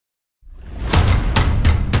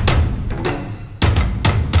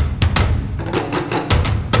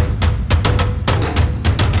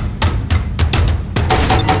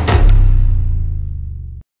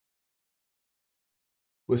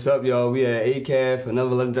What's up, y'all? We at ACAF,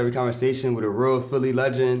 another legendary conversation with a real Philly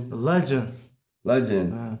legend. A legend.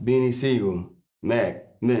 Legend, Beanie Sigel, Mac,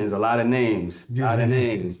 Mittens, a lot of names. A lot of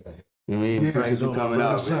names. You know what I mean? Appreciate you coming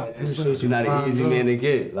out, man. Appreciate you. You're not an easy man to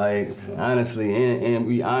get, like, honestly, and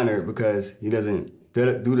we honored because he doesn't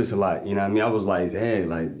do this a lot. You know what I mean? I was like, hey,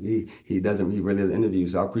 like, he really does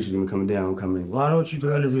interviews, so I appreciate him coming down, coming. Why don't you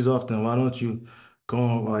do interviews often? Why don't you go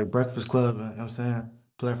on like Breakfast Club, you know what I'm saying?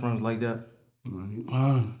 Platforms like that. I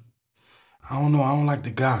don't know. I don't like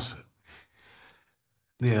the gossip.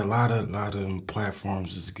 Yeah, a lot of them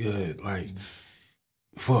platforms is good, like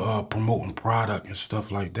for promoting product and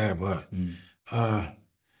stuff like that. But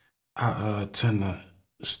I tend to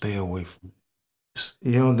stay away from it.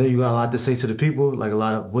 You don't think you got a lot to say to the people, like a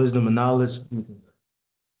lot of wisdom and knowledge?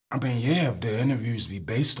 I mean, yeah, if the interviews be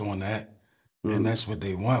based on that, and that's what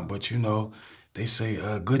they want. But you know, they say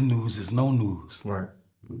good news is no news. Right.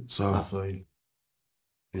 So I feel you.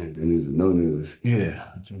 Yeah, the news is no news. Yeah.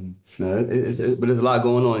 No, but there's a lot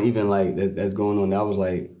going on, even like that's going on. I was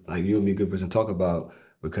like you would be a good person to talk about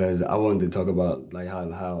because I wanted to talk about like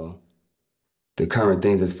how the current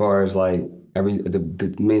things as far as like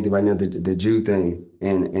the main thing right now, the Jew thing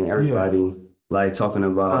and everybody like talking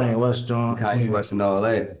about Kanye West, John. Kanye West and all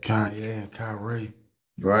that. Kanye and Kyrie.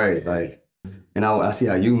 Right, like, and I see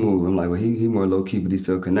how you move. I'm like, well, he more low key, but he's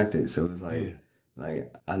still connected. So it's like.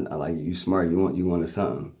 Like I like you smart, you wanted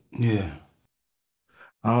something. Yeah.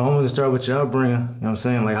 I want to start with your upbringing, you know what I'm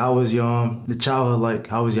saying? Like how was your the childhood like?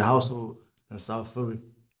 How was your household in South Philly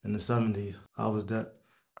in the 70s? How was that?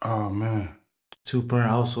 Oh man. 2-parent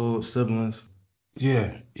household, siblings?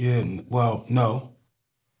 Yeah. Well, no.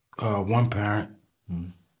 1 parent,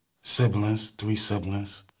 siblings, 3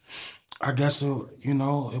 siblings. I guess you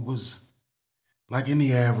know, it was like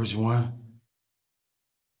any average one.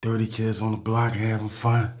 30 kids on the block having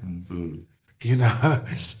fun. You know.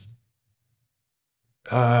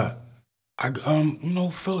 You know,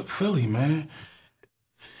 Philly, man.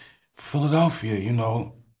 Philadelphia, you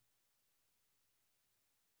know.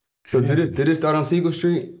 So did it start on Siegel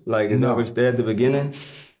Street? Like is that what there at the beginning?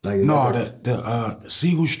 Like no, the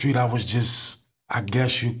Siegel Street, I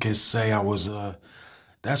guess you could say I was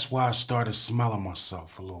that's why I started smelling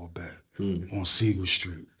myself a little bit on Siegel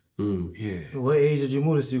Street. Yeah. What age did you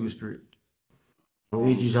move to Siegel Street? What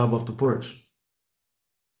age did you jump off the porch?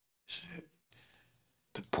 Shit.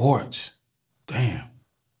 The porch. Damn.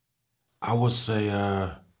 I would say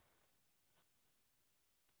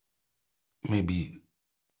maybe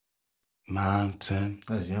 9, 10.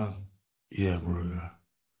 That's young. Yeah, bro.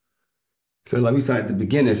 So like we started at the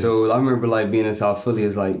beginning. So I remember like being in South Philly,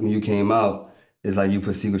 it's like when you came out, it's like you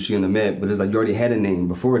put Siegel Street on the map, but it's like you already had a name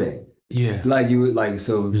before that. Yeah. Like you would like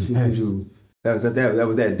so that was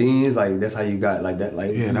that Beans, like that's how you got like that,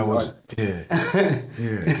 like yeah, that was yeah.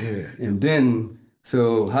 And then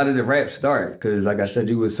so how did the rap start? Because like I said,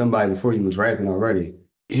 you was somebody before you was rapping already.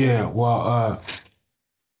 Yeah, well,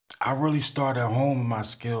 I really started at home with my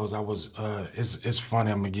skills. I was it's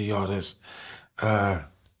funny, I'm gonna give y'all this.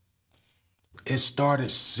 It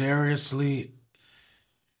started seriously.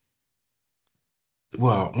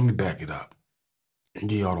 Well, let me back it up and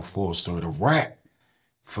give y'all the full story. The rap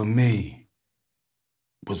for me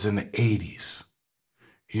was in the 80s.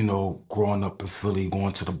 You know, growing up in Philly,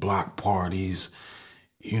 going to the block parties,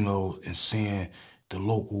 you know, and seeing the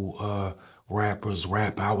local rappers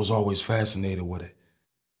rap. I was always fascinated with it,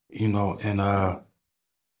 you know, and I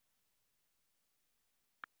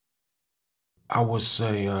would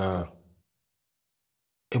say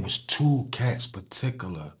it was 2 cats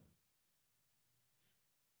particular.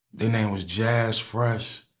 Their name was Jazz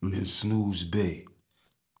Fresh and Snooze B.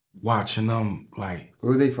 Watching them, like...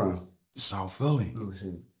 Where were they from? South Philly. Oh,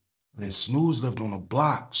 shit. And Snooze lived on a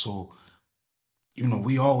block, so, you know,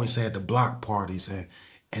 we always had the block parties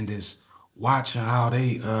and this watching how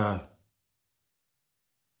they,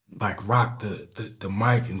 like, rock the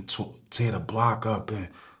mic and tear the block up and,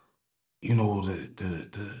 you know,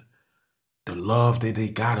 the love that they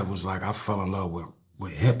got, it was like I fell in love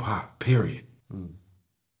with hip-hop, period.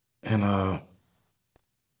 And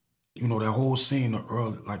you know, that whole scene,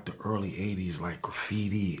 the early 80s, like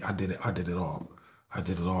graffiti, I did it all. I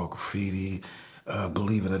did it all, graffiti,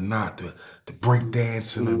 believe it or not, the break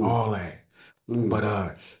dancing and all that.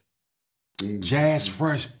 But Jazz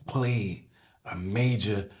Fresh played a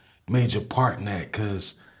major part in that,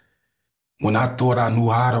 because when I thought I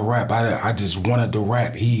knew how to rap, I just wanted to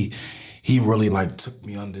rap. He really like took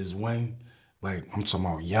me under his wing. Like, I'm talking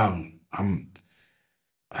about young.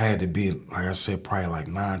 I had to be, like I said, probably like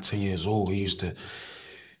 9, 10 years old. He used to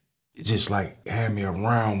just like had me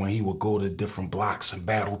around when he would go to different blocks and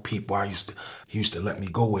battle people. He used to let me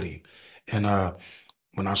go with him. And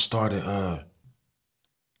when I started,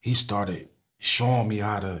 he started showing me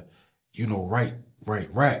how to, you know, write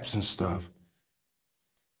raps and stuff.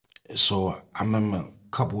 So I remember a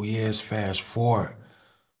couple years fast forward,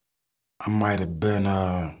 I might have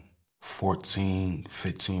been 14,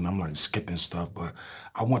 15. I'm like skipping stuff, but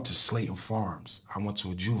I went to Slayton Farms. I went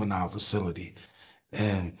to a juvenile facility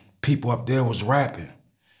and people up there was rapping.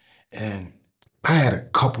 And I had a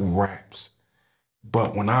couple raps.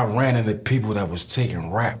 But when I ran into people that was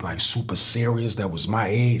taking rap like super serious, that was my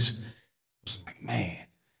age, I was like, man,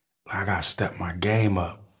 I gotta step my game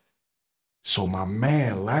up. So my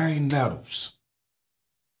man, Larry Nettles,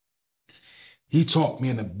 he taught me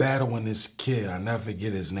in the battle when this kid, I never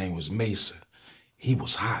forget his name was Mason. He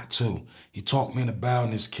was hot too. He taught me in the battle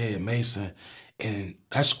and this kid, Mason, and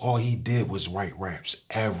that's all he did was write raps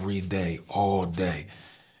every day, all day.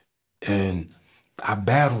 And I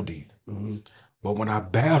battled him. But when I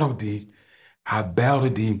battled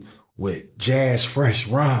him with Jazz Fresh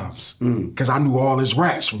Rhymes, because I knew all his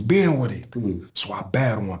raps from being with him. So I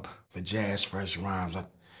battled him for Jazz Fresh Rhymes. I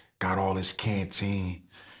got all his canteen.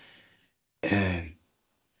 And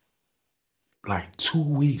like 2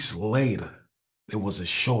 weeks later, there was a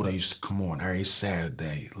show that used to come on every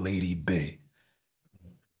Saturday, Lady B.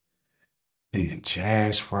 And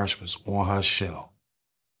Jazz Fresh was on her show.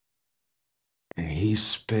 And he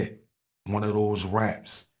spit one of those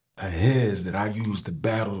raps of his that I used to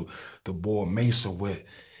battle the boy Mesa with.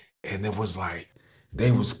 And it was like,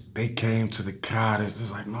 they came to the car, it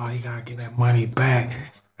was like, no, you gotta get that money back.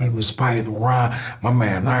 He was fighting around. My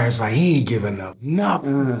man Larry's like, he ain't giving up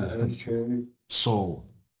nothing. So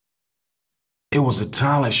it was a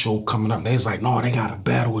talent show coming up. They was like, no, they gotta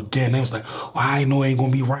battle again. They was like, well, I know it ain't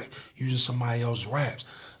gonna be right using somebody else's raps.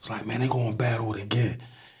 It's like, man, they gonna battle it again.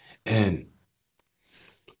 And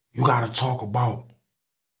you gotta talk about,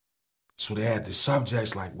 so they had the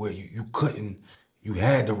subjects like where you couldn't, you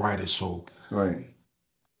had to write it, so. Right.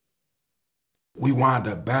 We wound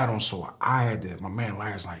up battling, so I had to, my man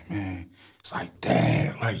Larry's like, man, it's like,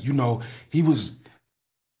 damn, like, you know, he was,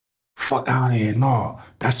 fuck out of here, no,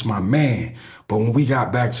 that's my man. But when we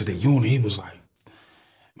got back to the unit, he was like,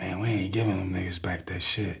 man, we ain't giving them niggas back that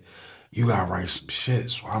shit. You gotta write some shit.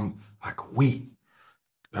 So I'm like a week.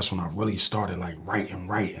 That's when I really started like writing.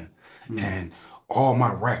 And all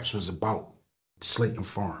my raps was about Slayton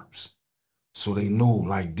Farms. So they knew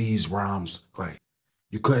like these rhymes, like,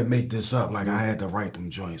 you couldn't make this up. Like I had to write them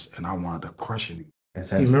joints, and I wound up crushing it.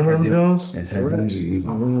 You remember them Jones? That's heavy.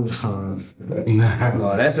 No, No,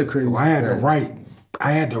 that's a crazy. I had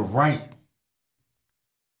to write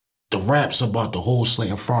the raps about the whole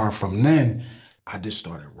Slayton Farm. From then, I just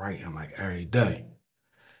started writing like every day.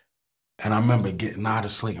 And I remember getting out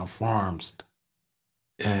of Slayton Farms,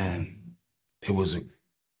 and it was a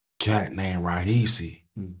cat named Rahisi.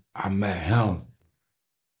 I met him.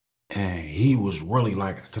 And he was really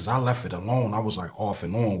like, because I left it alone. I was like off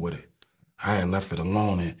and on with it. I had left it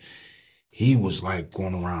alone, and he was like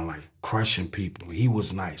going around like crushing people. He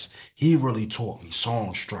was nice. He really taught me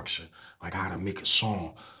song structure, like how to make a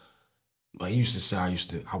song. But he used to say I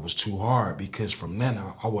was too hard, because from then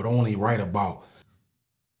I would only write about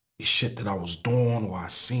shit that I was doing or I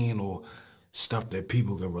seen or stuff that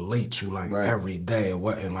people could relate to like every day. It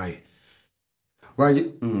wasn't like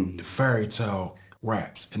the fairy tale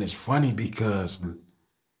raps. And it's funny because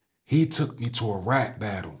he took me to a rap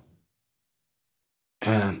battle,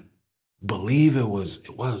 and believe it was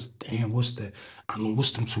damn, what's that? I don't know,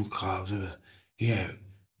 what's them two clubs? It was, he had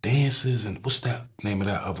dances, and what's that name of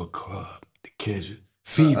that other club? The kids,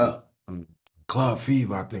 Fever. Club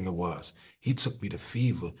Fever, I think it was. He took me to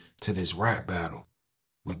Fever to this rap battle.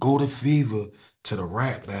 We go to Fever to the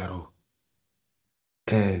rap battle,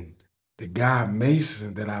 and the guy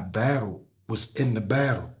Mason that I battled was in the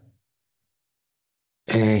battle.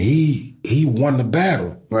 And he won the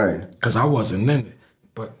battle. Right. Because I wasn't in it.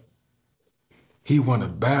 But he won the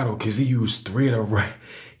battle because he used 3 of the right.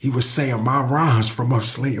 He was saying my rhymes from up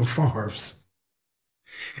Slayton Farms.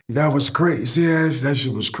 That was crazy. Yeah, that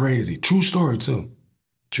shit was crazy. True story, too.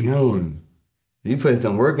 True story. You put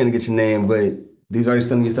some work in to get your name, but these artists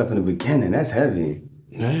telling you stuff in the beginning. That's heavy.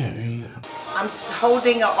 Yeah. I'm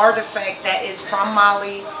holding an artifact that is from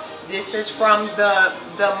Mali. This is from the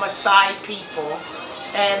Maasai people.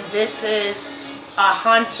 And this is a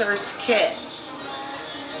hunter's kit.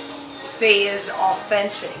 See, it's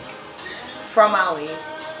authentic from Mali.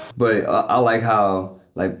 But I like how,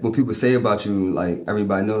 like, what people say about you, like,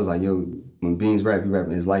 everybody knows, like, yo, when Beans rap, he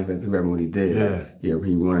rapping his life, he rapping what he did. Yeah. Like, yeah,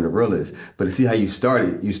 he one of the realest. But to see how you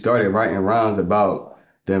started writing rhymes about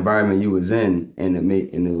the environment you was in,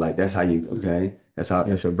 and like that's how you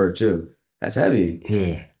that's your virtue. That's heavy.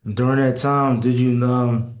 Yeah. During that time, did you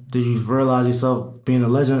realize yourself being a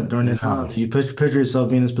legend during that time? Did you picture yourself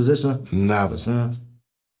being in this position? Never.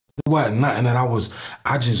 It wasn't nothing that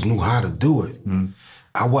I just knew how to do it.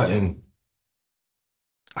 I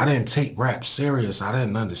didn't take rap serious. I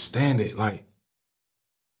didn't understand it like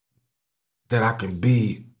that I can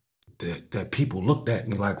be, that people looked at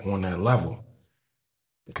me like on that level.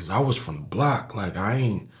 Cause I was from the block. Like I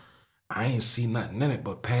ain't see nothing in it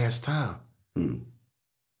but past time.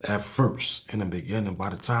 At first, in the beginning, by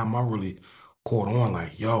the time I really caught on,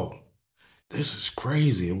 like, yo, this is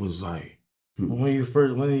crazy. It was like, when did you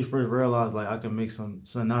first realize like I can make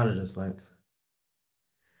something out of this, like,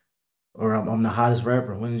 or I'm the hottest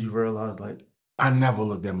rapper? When did you realize like? I never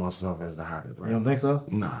looked at myself as the hottest rapper. You don't think so?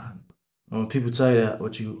 Nah. When people tell you that,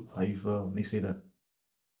 how you feel when they say that?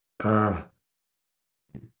 I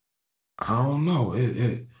don't know.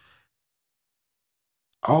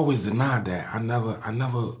 I always denied that. I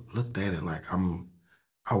never looked at it like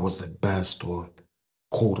I was the best or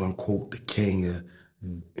quote unquote the king of,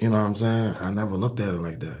 you know what I'm saying? I never looked at it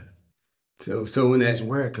like that. So when That's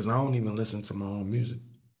weird because I don't even listen to my own music.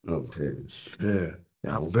 Okay. Yeah.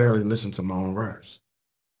 I barely listen to my own raps.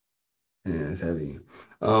 Yeah, it's heavy.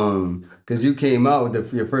 Because you came out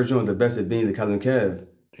with your first joint, the best of being the Calvin Kev.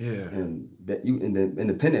 Yeah. And that you in the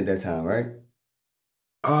independent at that time, right?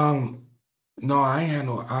 No, I ain't had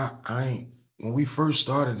no. I ain't. When we first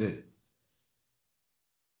started it.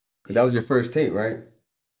 Because that was your first tape, right?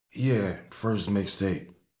 Yeah, first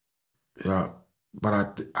mixtape. Yeah,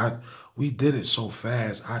 but we did it so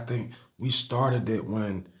fast. I think we started it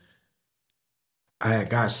when I had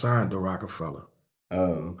got signed to Rockefeller.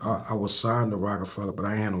 Oh. I was signed to Rockefeller, but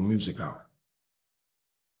I ain't had no music out.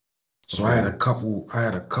 So Okay. I had a couple.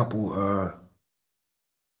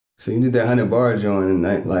 So you did that 100 bar joint and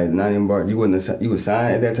like 90 bar. You was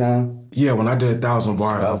signed at that time? Yeah, when I did 1,000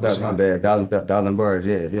 bars, I was my bad. 1,000 bars.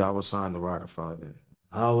 Yeah. Yeah, I was signed to Rockefeller. Yeah.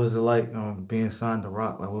 How was it like being signed to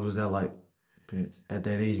Rock? Like, what was that like at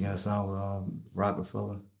that age? You got signed with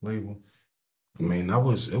Rockefeller label. I mean, that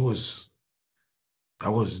was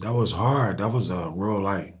hard. That was a real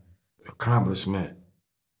like accomplishment.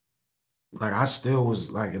 Like I still was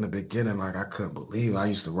like in the beginning, like I couldn't believe it. I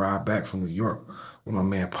used to ride back from New York when my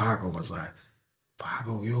man Paco was like,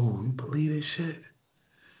 Paco, yo, you believe this shit?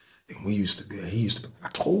 And he used to be, I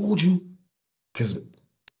told you. Cause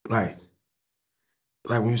like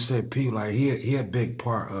when you said P, like he a big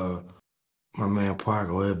part of my man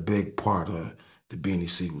Paco, a big part of the Beanie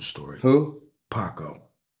Sigel story. Who? Paco.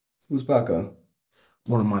 Who's Paco?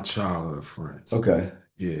 One of my childhood friends. Okay.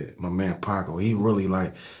 Yeah, my man Paco. He really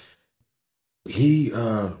like, he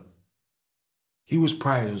was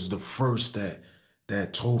probably the first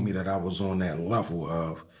that told me that I was on that level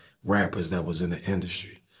of rappers that was in the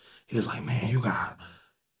industry. He was like, man, you gotta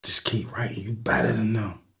just keep writing. You better than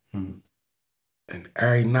them. And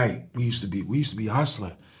every night we used to be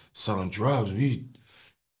hustling, selling drugs. We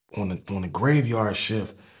on the graveyard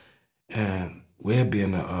shift, and we'd be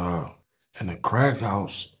in the crack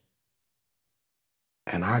house.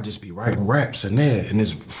 And I'd just be writing raps in there. And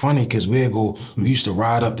it's funny because we used to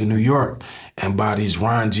ride up to New York and buy these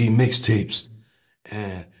Ron G mixtapes.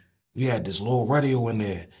 And we had this little radio in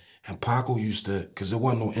there. And Paco used to, because there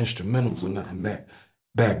wasn't no instrumentals or nothing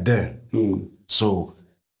back then. So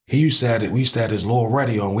we used to have this little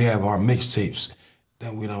radio and we have our mixtapes.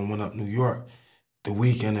 Then we done went up New York the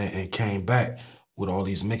weekend and came back with all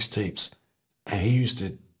these mixtapes. And he used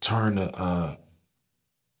to turn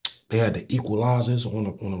they had the equalizers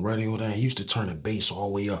on the radio then. He used to turn the bass all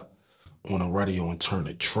the way up on the radio and turn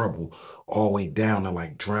the treble all the way down to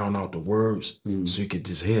like drown out the words. So you could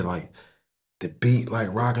just hear like the beat like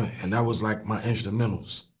rocking. And that was like my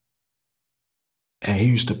instrumentals. And he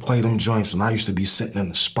used to play them joints and I used to be sitting in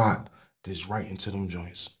the spot just writing to them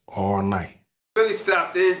joints all night. Really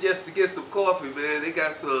stopped in just to get some coffee, man. They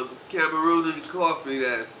got some Cameroonian coffee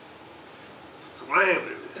that's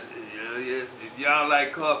slamming. You know, yeah. If y'all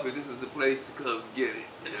like coffee, this is the place to come get it,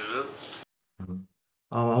 you know?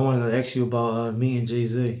 I wanted to ask you about me and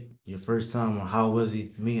Jay-Z. Your first time, or how was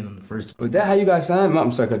he meeting him the first time? Was that how you got signed?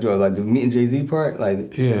 I'm sorry, cut you off. Like the meeting Jay-Z part?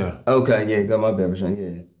 Like Yeah. Okay, yeah, got my bad,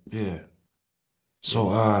 yeah. Yeah. So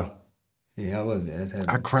yeah, how was it? That's heavy.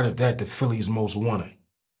 I credit that to Philly's Most Wanted.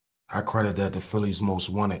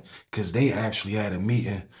 Because they actually had a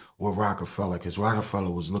meeting with Rockefeller, because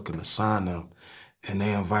Rockefeller was looking to sign them. And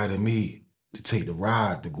they invited me to take the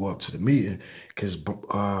ride to go up to the meeting, because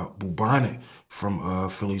Bubonic from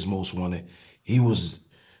Philly's Most Wanted, he was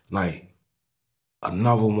like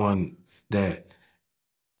another one that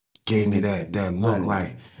gave me that look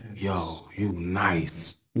like, yo, you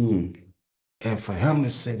nice. And for him to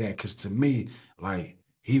say that, because to me, like,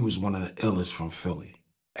 he was one of the illest from Philly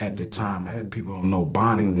at the time. People don't know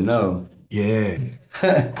Bonnie. No. Yeah,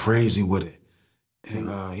 crazy with it.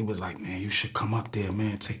 And he was like, man, you should come up there,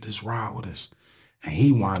 man, take this ride with us. And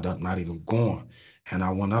he wound up not even going. And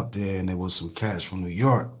I went up there and there was some cats from New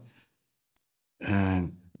York.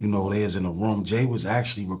 And, you know, they was in a room. Jay was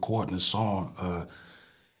actually recording a song.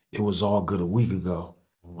 It Was All Good a week ago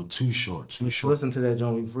with Too Short. Too Short. Listen to that,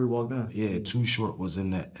 John, before you walked in. Yeah, Too Short was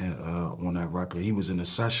in that on that record. He was in a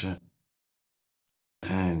session,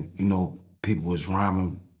 and you know, people was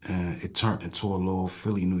rhyming, and it turned into a little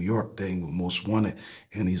Philly, New York thing with Most Wanted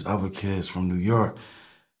and these other kids from New York,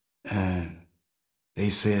 and they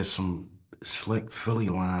said some slick Philly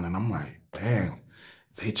line, and I'm like, damn,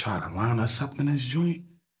 they try to line us up in this joint,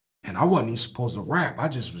 and I wasn't even supposed to rap. I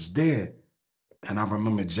just was there, and I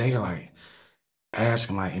remember Jay like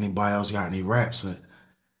asking like, anybody else got any raps?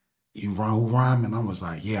 You who rhyme? And I was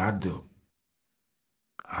like, yeah, I do.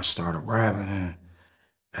 I started rapping, and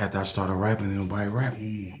after I started rapping, nobody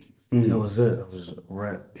rapping. That was it. It was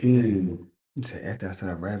rap. Yeah. After I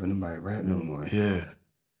started rapping, nobody rap no more. Yeah.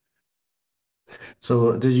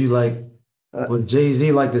 So did you like, was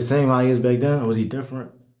Jay-Z like the same how he is back then, or was he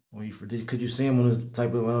different? Could you see him on this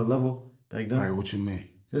type of level back then? Like, what you mean?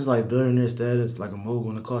 Just like billionaire status, like a mogul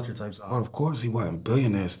in the culture type stuff. Oh, of course he wasn't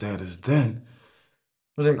billionaire status then.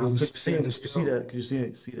 Could you I'm see saying that? Could you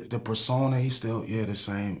see that? The persona, he still, yeah, the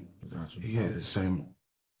same. He had the same.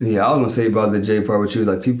 Yeah, I was gonna say about the Jay part with you,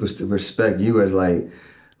 like people still respect you as like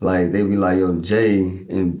they be like, yo, Jay,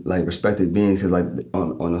 and like respected beings, because like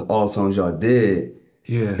on all the songs y'all did,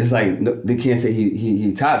 Yeah. it's like no, they can't say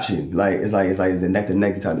he tops you. Like it's the neck to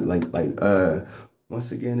neck type. Like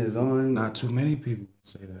once again is on. Not too many people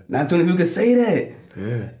say that. Not too many people can say that.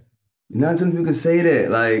 Yeah. Not too many people can say that.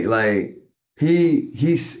 Like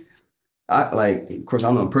he's like, of course I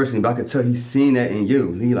don't know him personally, but I could tell he's seen that in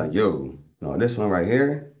you. He like, yo, no, this one right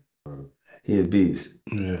here, he a beast.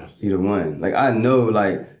 Yeah. He the one. Like I know,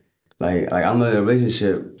 like I'm not in a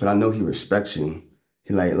relationship, but I know he respects you.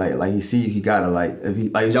 He like he see you, he gotta like, if he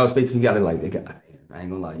like y'all was faithful, he gotta like, I ain't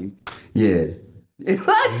gonna lie, you, yeah.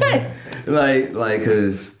 like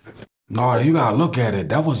cause No, you gotta look at it.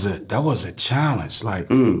 That was a challenge.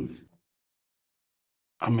 Like, I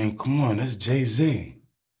mean, come on, that's Jay-Z.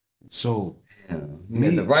 So,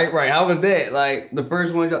 yeah. Right. How was that? Like the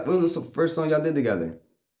first one, what was the first song y'all did together?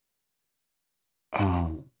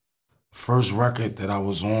 First record that I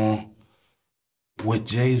was on with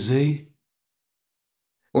Jay-Z.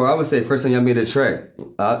 Or I would say first time y'all made a track.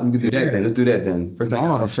 We could do that then. Let's do that then. First time.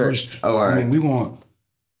 No, the first. Oh, all right. I mean,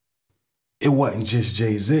 it wasn't just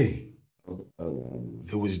Jay-Z.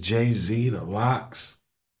 It was Jay-Z, The Lox,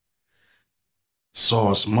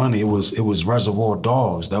 Sauce Money. It was Reservoir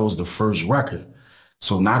Dogs. That was the first record.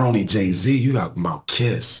 So not only Jay-Z, you got about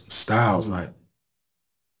Kiss, Styles, like,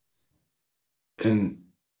 and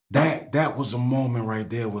that was a moment right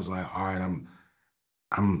there. Was like, all right,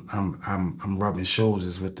 I'm rubbing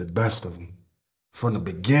shoulders with the best of them from the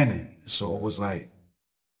beginning. So it was like,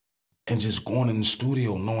 and just going in the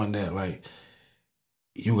studio knowing that like,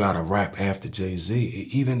 you gotta rap after Jay-Z.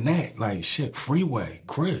 Even that, like shit, Freeway,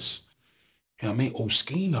 Chris, you know what I mean?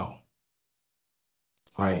 Oskino.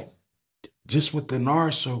 Like, just within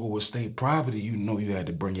our circle with State Property, you know you had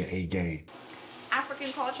to bring your A game.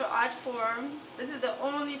 African Cultural Art Forum. This is the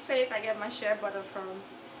only place I get my shea butter from.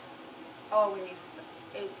 Always.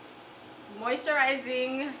 It's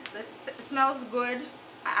moisturizing, it smells good.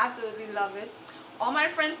 I absolutely love it. All my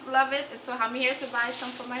friends love it, so I'm here to buy some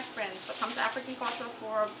for my friends. So come to African Cultural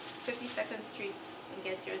Forum, 52nd Street, and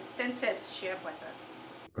get your scented shea butter.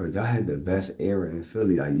 Bro, y'all had the best era in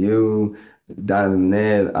Philly. Like you, Donovan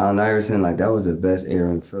Neb, Allen Iverson, like that was the best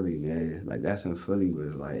era in Philly, man. Like that's when Philly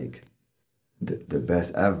was like the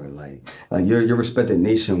best ever. Like you're respected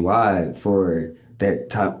nationwide for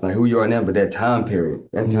that time, like who you are now, but that time period.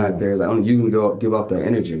 That time period, like only you can give off that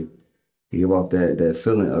energy. You give off that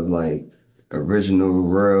feeling of like original,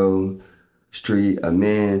 real, street, a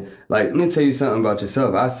man. Like, let me tell you something about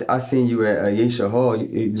yourself. I seen you at Yesha Hall.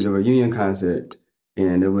 You did a reunion concert,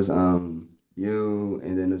 and it was you,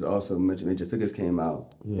 and then there's also Major Figures came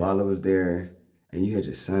out while I was there, and you had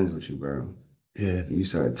your sons with you, bro. Yeah. And you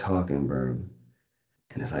started talking, bro.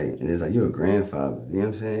 And it's like you're a grandfather. You know what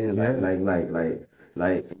I'm saying? Yeah.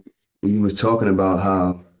 Like you was talking about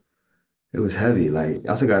how it was heavy. Like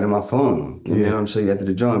I still got it in my phone. You know, Yeah. I'm sure you after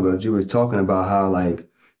the joint, but you were talking about how like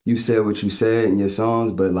you said what you said in your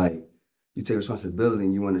songs, but like you take responsibility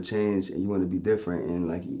and you want to change and you want to be different. And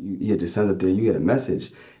like you had the sons up there, you had a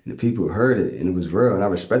message and the people heard it and it was real. And I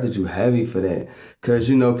respected you heavy for that. Cause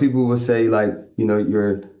you know, people will say like, you know,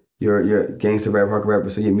 you're gangster rap, hardcore rapper,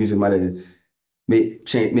 so your music might have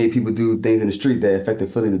made people do things in the street that affected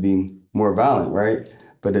Philly to be more violent, right?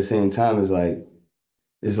 But at the same time, it's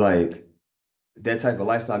like that type of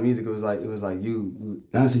lifestyle music. It was like not saying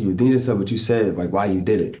you redeemed yourself, but you said like why you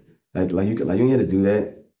did it. You ain't had to do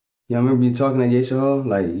that. Yeah, I remember you talking at Yesha Hall,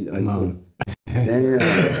 No. damn.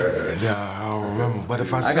 Yeah, I don't remember. But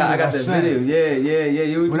if I I said got it, I I got the said video. it.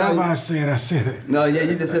 Yeah. Whenever I said it. No, yeah,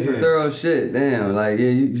 you just said some Yeah. thorough shit. Damn, like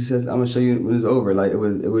yeah, you said I'm gonna show you when it's over. Like it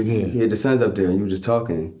was. Yeah. You had the sons up there, and you were just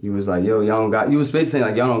talking. You was like, yo, y'all don't got. You was basically saying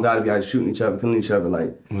like y'all don't got to be out shooting each other, killing each other.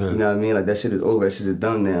 Like Yeah. you know what I mean? Like that shit is over. That shit is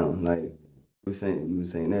done now. Like you were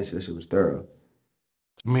saying that shit. That shit was thorough.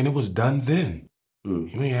 I mean, it was done then.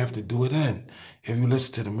 Mm. You ain't have to do it then. If you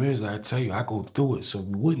listen to the music, I tell you, I go through it, so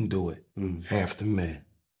you wouldn't do it after me.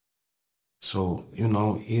 So, you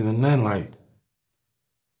know, even then, like,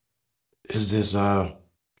 it's this, I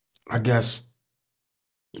guess,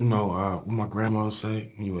 you know, what my grandma would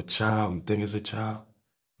say, when you're a child, you think as a child,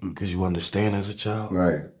 because you understand as a child.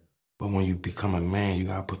 Right. But when you become a man, you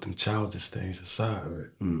gotta put them childish things aside.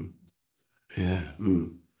 Right. Mm. Yeah.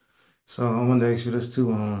 Mm. So I wanted to ask you this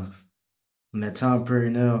too. In that time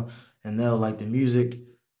period now, and now like the music,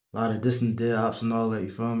 a lot of distant dead ops and all that. You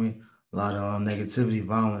feel me? A lot of negativity,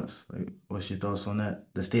 violence. Like, what's your thoughts on that?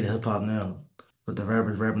 The state of hip hop now, what the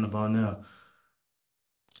rappers rapping about now,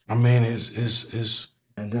 I mean, it's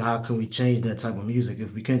and then how can we change that type of music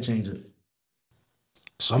if we can change it?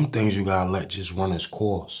 some things you gotta let just run its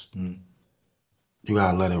course. Mm. You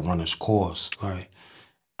gotta let it run its course. Like,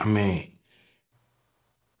 I mean,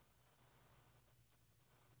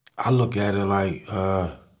 I look at it like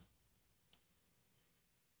the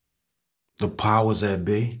powers that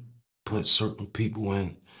be put certain people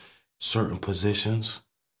in certain positions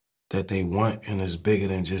that they want, and it's bigger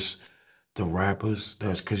than just the rappers.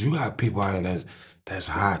 That's because you got people out here that's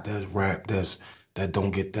hot, that's rap, that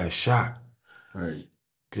don't get that shot. Right.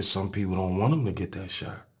 Because some people don't want them to get that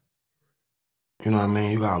shot. You know what I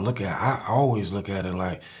mean? You gotta look at. I always look at it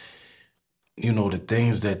like, you know, the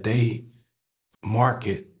things that they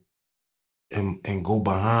market and go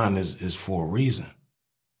behind is for a reason.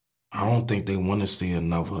 I don't think they want to see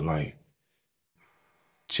another like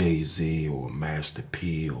Jay-Z or Master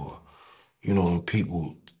P or, you know,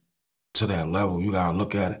 people to that level. You gotta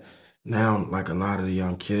look at it. Now, like a lot of the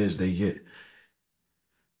young kids, they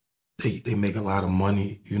make a lot of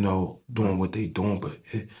money, you know, doing what they doing, but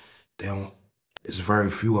they don't, it's very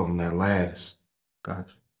few of them that last.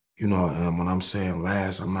 Gotcha. You know, and when I'm saying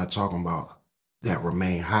last, I'm not talking about that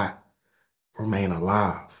remain hot, remain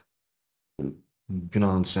alive. You know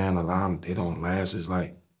what I'm saying? A lot of them, they don't last. It's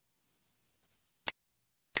like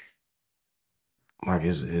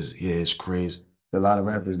it's crazy. A lot of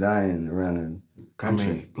rappers dying around the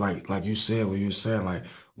country. I mean, like you said, what you were saying, like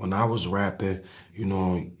when I was rapping, you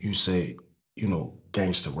know, you say, you know,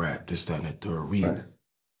 gangster rap, this, that, and the third. Right.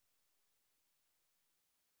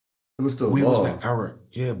 It was still We was law. the era,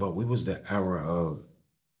 yeah, but we was the era of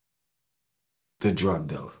the drug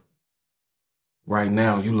dealer. Right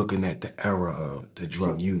now, you're looking at the era of the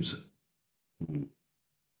drug user.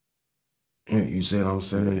 You see what I'm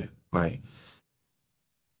saying? Like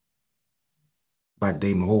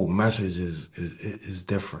their whole message is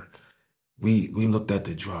different. We looked at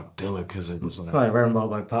the drug dealer because it was like, Like rapping about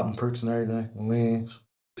like popping perks and everything, and leans.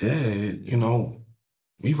 yeah, you know,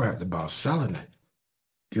 we rapped about selling it.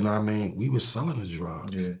 You know what I mean? We was selling the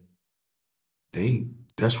drugs. Yeah.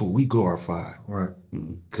 That's what we glorified. Right.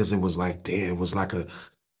 Because it was like, damn, it was like a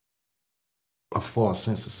false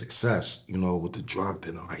sense of success, you know, with the drug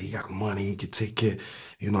dealer. Like, he got money, he could take care,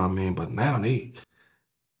 you know what I mean? But now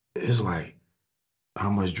it's like how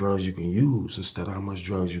much drugs you can use instead of how much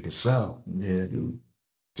drugs you can sell. Yeah. You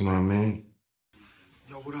know what I mean?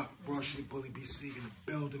 Yo, what up, bro? Shit, Bully B. Sigel in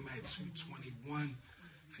the building at 221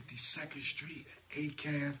 52nd Street,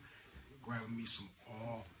 ACAF, grabbing me some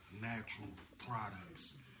all-natural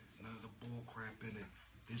products. None of the bull crap in it.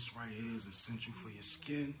 This right here is essential for your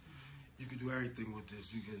skin. You can do everything with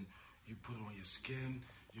this. You put it on your skin,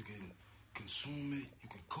 you can consume it, you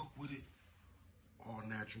can cook with it. All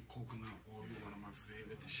natural coconut oil, one of my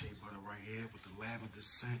favorite. The shea butter right here with the lavender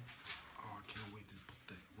scent. Oh, I can't wait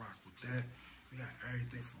to rock with that. We got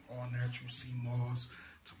everything from all natural sea moss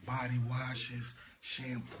to body washes,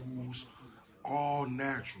 shampoos, all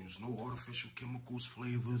naturals, no artificial chemicals,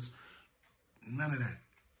 flavors. None of that.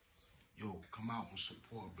 Yo, come out and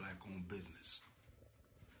support black-owned business.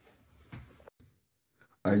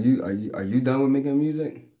 Are you done with making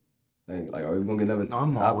music? Like are we gonna get another? No,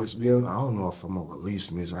 I'm always making. I don't know if I'm gonna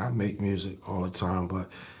release music. I make music all the time,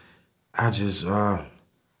 but I just I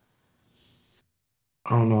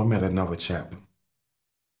don't know. I'm at another chapter.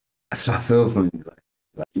 So I feel from you.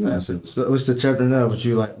 Yeah, so what's the chapter now? What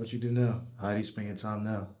you do now? How do you spend your time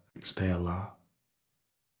now? Stay alive.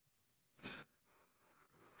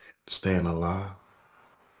 Staying alive.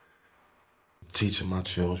 Teaching my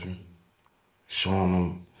children. Showing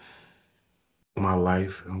them my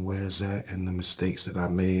life and where it's at and the mistakes that I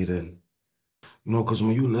made. And, you know, because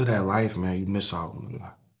when you live that life, man, you miss out on a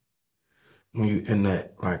lot. When you in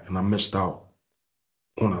that, like, and I missed out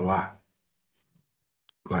on a lot.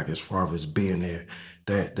 Like, as far as being there,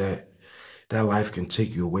 that life can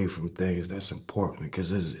take you away from things that's important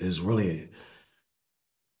because it's really,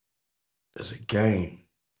 it's a game.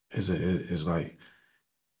 It's like,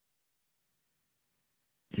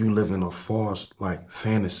 you live in a false, like,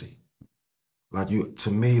 fantasy. Like,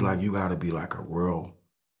 to me, like, you gotta be like a real,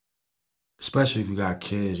 especially if you got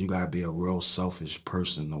kids, you gotta be a real selfish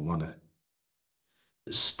person to wanna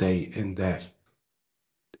stay in that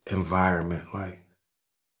environment, like,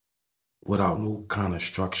 without no kind of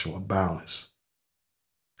structure or balance.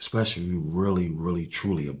 Especially if you really, really,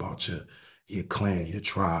 truly about your clan, your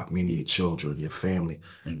tribe, meaning your children, your family.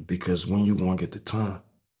 Because when you gonna get the time?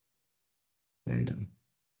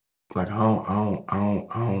 Like, I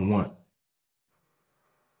don't want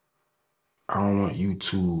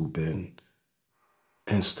YouTube and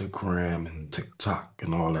Instagram and TikTok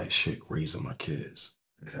and all that shit raising my kids.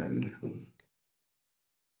 Exactly.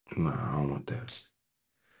 Nah, I don't want that.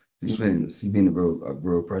 You've been a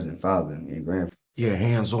real present father and grandfather. Yeah,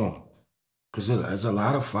 hands on. Cause there's a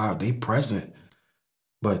lot of fathers, they present,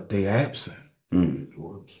 but they absent. You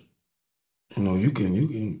know, you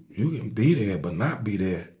can be there but not be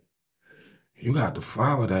there. You got the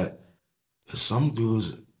father that some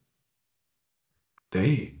dudes,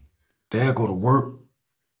 they'll go to work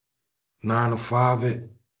 9 to 5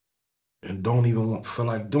 it and don't even feel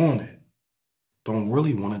like doing it. Don't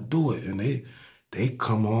really want to do it. And they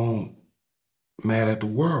come home mad at the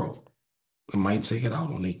world. They might take it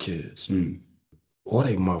out on their kids or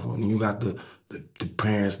their mother. And you got the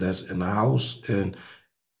parents that's in the house and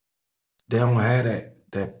they don't have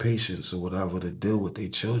that patience or whatever to deal with their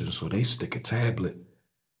children. So they stick a tablet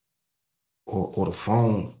or the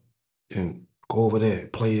phone and go over there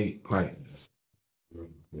and play like.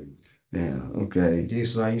 Yeah, okay. Yeah,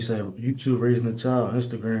 so like you said, YouTube raising the child,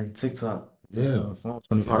 Instagram, TikTok. Yeah. Phone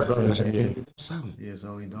 24/7. Yeah,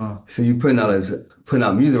 so we doing. So you putting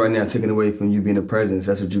out music right now, taking away from you being a presence.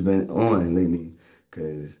 That's what you've been on lately.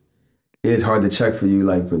 Cause it's hard to check for you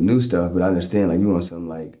like for new stuff, but I understand like you want something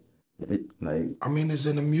like. I mean, it's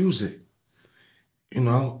in the music. You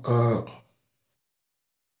know,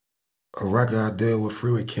 a record I did with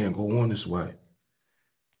Freeway can't go on this way.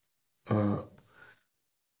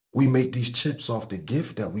 We make these chips off the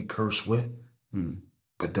gift that we curse with,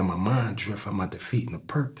 but then my mind drift, am I defeating the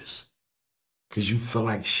purpose? Cause you feel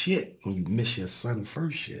like shit when you miss your son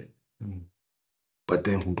first shit. But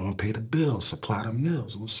then who gonna pay the bills, supply the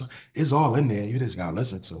meals? It's all in there, you just gotta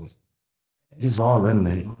listen to it. It's all in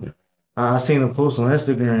there. I seen a post on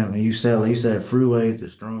Instagram and you said Freeway, the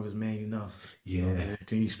strongest man you know. Yeah.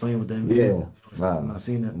 Can you explain what that means? Yeah. Wow. I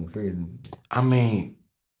seen that. I mean,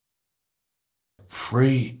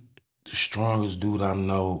 Free, the strongest dude I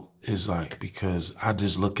know is like, because I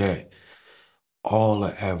just look at all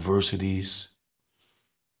the adversities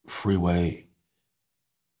Freeway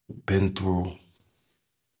been through,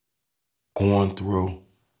 going through,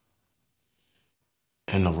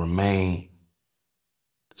 and to remain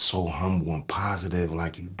so humble and positive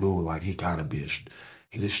like you do, like he gotta be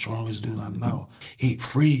he the strongest dude I know.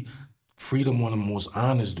 Freedom, one of the most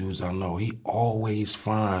honest dudes I know. He always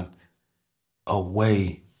find a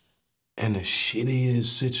way in the shittiest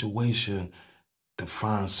situation to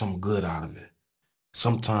find some good out of it.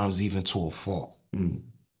 Sometimes even to a fault.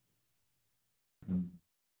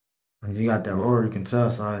 He got that roar, you can tell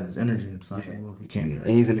inside his energy inside. He can't. And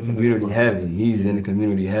he's in the community heavy. He's in the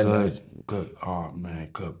community heavy. Good. Oh man,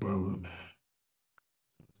 good brother, man.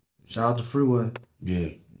 Shout out to Freeway. Yeah.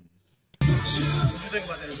 What you think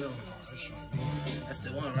about that bill? That's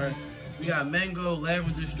the one, right? We got mango,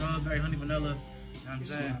 lavender, strawberry, honey, vanilla. You know what I'm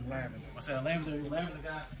saying? Lavender. I said lavender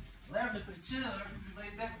guy. Lavender for the chill. Everything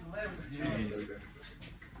laid back with the lavender.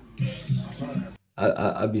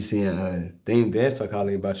 I be seeing things that talk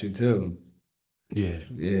highly about you too. Yeah.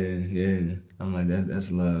 Yeah. I'm like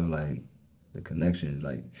that's love. Like the connections,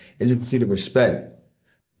 like, and just to see the respect.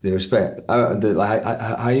 The respect.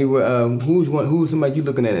 How you who's somebody you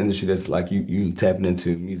looking at in the industry that's like you tapping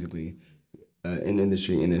into musically in the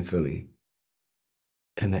industry and in Philly?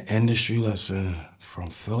 In the industry, that's from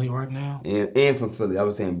Philly right now? And from Philly. I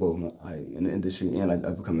was saying both, like in the industry and like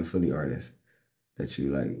upcoming Philly artists that you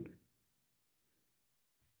like.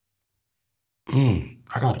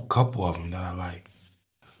 I got a couple of them that I like.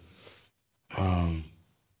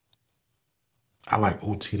 I like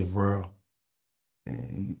OT the World.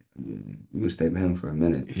 And you would stay with him for a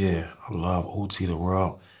minute. Yeah, I love OT the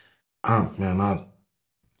World.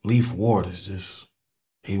 Leaf Ward is just,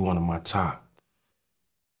 he one of my top.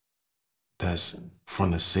 That's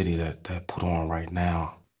from the city that put on right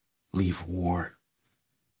now. Leaf Ward.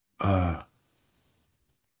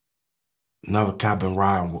 Another cat been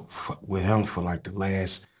riding with him for like the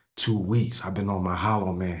last 2 weeks. I've been on my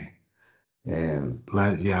Hollow Man. And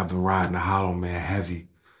Yeah, I've been riding the Hollow Man heavy.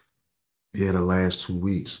 Yeah, the last 2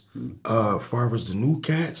 weeks. Far as the new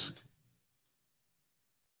cats,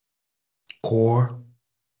 Core,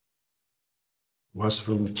 West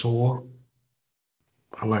Philly Tour.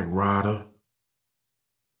 I like Ryder.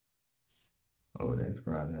 oh, that's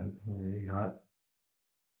Ryder. Yeah, he hot.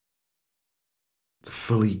 The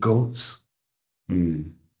Philly Goats. Yeah.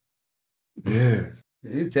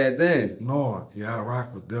 You tapped in. No, yeah, I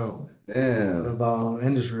rock with them. What Damn. about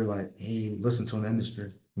industry? Like, he listen to an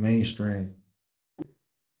industry, mainstream.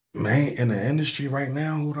 Man, in the industry right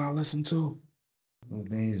now, who do I listen to?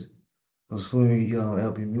 Things. Who you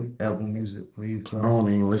album music? Who you play? I don't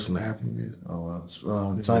even listen to Apple Music. Oh,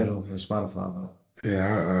 Tidal for Spotify.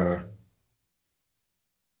 Yeah,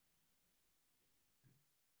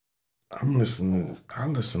 I listen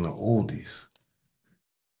to oldies.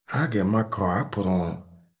 I get my car, I put on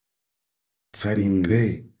Teddy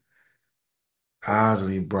P,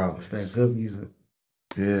 Isley Brothers. It's that good music.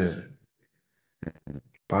 Yeah.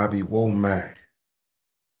 Bobby Womack.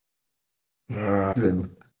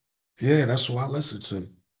 Yeah, that's what I listen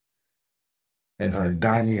to.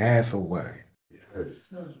 Donny Hathaway.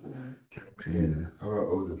 Yes. Yeah. How about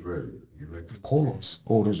Otis Redding? Of course,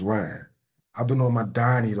 Otis Redding. I've been on my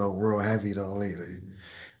Donny though, real heavy though lately.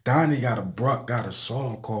 Donny got a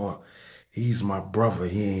song called "He's My Brother,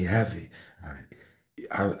 He Ain't Heavy."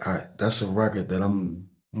 That's a record that I'm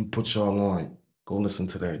gonna put y'all on. Go listen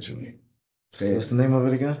to that, Jimmy. What's the name of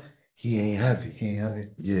it again? He Ain't Heavy. He Ain't Heavy.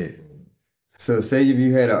 Yeah. So say if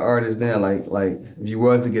you had an artist now, like if you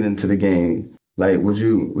was to get into the game, like would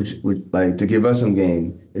you like to give us some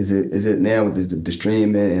game? Is it now with the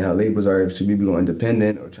streaming and how labels are, should we be going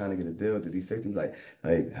independent or trying to get a deal with these systems? Like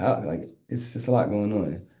how, like it's just a lot going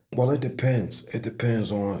on. Well, it depends. It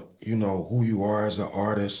depends on, you know, who you are as an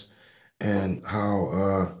artist and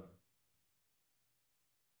how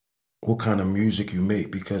what kind of music you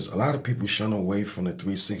make, because a lot of people shun away from the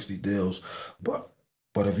 360 deals, but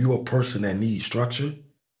if you're a person that needs structure,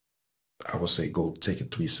 I would say go take a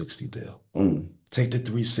 360 deal. Take the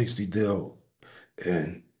 360 deal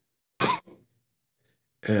and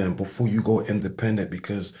before you go independent,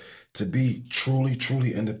 because to be truly,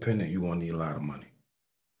 truly independent, you're gonna need a lot of money.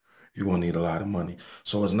 You're gonna need a lot of money.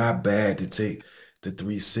 So it's not bad to take the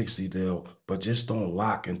 360 deal, but just don't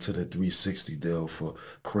lock into the 360 deal for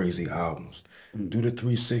crazy albums. Do the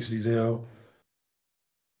 360 deal,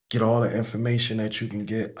 get all the information that you can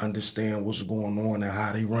get, understand what's going on and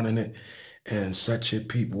how they running it, and set your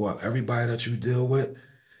people up. Everybody that you deal with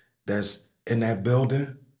that's in that building,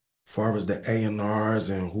 as far as the A&Rs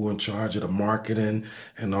and who in charge of the marketing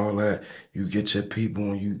and all that, you get your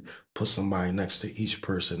people and you put somebody next to each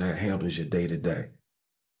person that handles your day-to-day.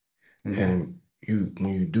 And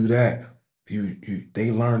when you do that,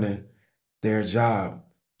 they learning their job.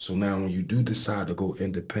 So now when you do decide to go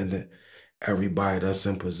independent, everybody that's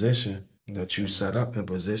in position, that you set up in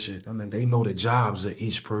position, I mean, they know the jobs of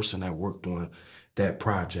each person that worked on that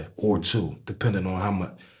project, or two, depending on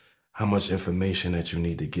how much information that you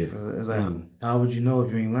need to get. It's like, how would you know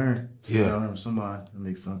if you ain't learn? Yeah. You gotta learn from somebody. That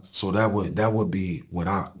makes sense. So that would be what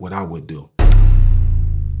I would do.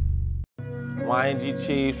 YNG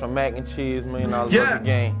Cheese from Mac and Cheese, $1 Million Worth of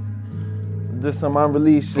Game. Just some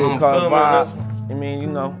unreleased shit called Vibes. I mean, you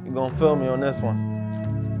know, you're gonna feel me on this one.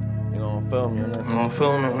 You're gonna feel me on this one. You're gonna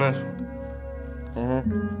feel me on this one.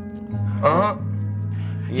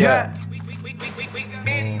 Yeah.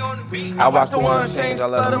 I watch the one change, I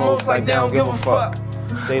let them most like they don't give a fuck.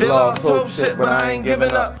 They lost hope, shit, but I ain't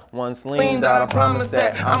giving up. Once leaned out, I promise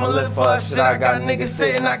that I'ma live for us. Shit, I got niggas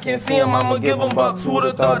sitting, I can't see them, I'ma give them bucks. Who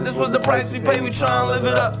would've thought this was the price we pay, we tryna live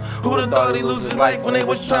it up? Who would've thought he lose his life when they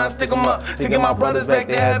was trying to stick him up? To get my brothers back,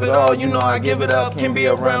 they have it all, you know I give it up. Can't be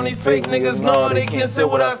around these fake niggas, no, they can't sit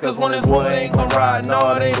with us. Cause when it's war, they ain't gon' ride,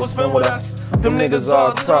 no, they ain't gon' spend with us. Them niggas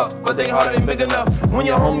all talk, but they heart ain't big enough. When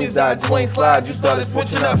your homies died, you ain't slide, you started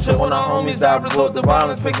switching up. Shit, when our homies died, resort to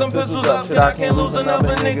violence, pick them pistols up. Shit, I can't lose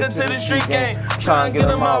another nigga to the street game. Try and get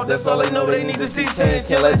them out, that's all they know, they need to see change.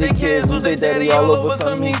 Can't let their kids lose their daddy all over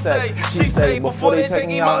something he say. She say, before they take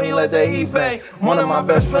him out, he let that heat bang. One of my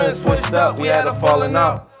best friends switched up, we had a falling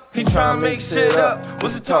out. He tryna make shit up,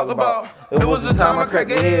 what's it talk about? It was the time I cracked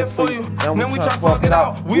a head for you, then we try to fuck it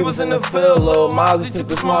out. We was in the field, Lil Miles, he took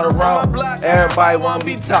the smarter route. Everybody wanna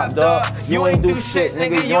be top, dog. You ain't do shit,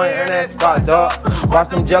 nigga, you ain't earn that spot, dog. Watch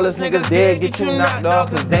them jealous niggas dead, get you knocked off.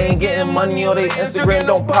 Cause they ain't getting money or they Instagram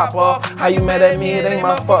don't pop off. How you mad at me, it ain't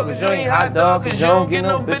my fault, cause you ain't hot, dog. Cause you don't get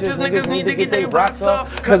no bitches, niggas need to get they rocks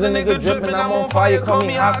off. Cause a nigga drippin', I'm on fire, call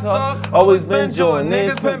me hot sauce. Always been joy,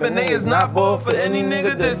 niggas pimpin', they is not bored for any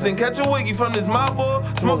nigga dissing. Catch a wiggy from this mob boy,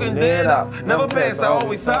 smoking dead off. Never pass, I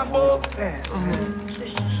always top boy.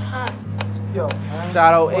 It's just hot. Yo, man.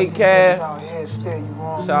 Shout out ACAF.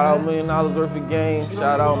 Shout out $1 million worth of game.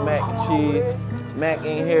 Shout out Mac and Cheese. Mac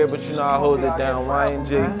ain't here, but you know I hold it down.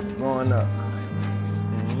 Y&J growing up.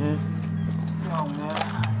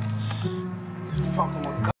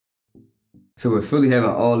 So with Philly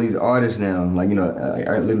having all these artists now, like, you know,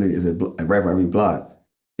 literally is a rapper every block.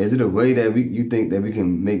 Is it a way that you think that we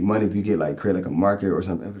can make money if we get like create like a market or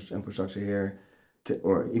some infrastructure here,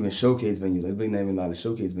 or even showcase venues? Like, we not even a lot of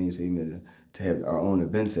showcase venues for even to have our own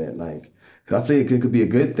events at. Like, cause I feel like it could be a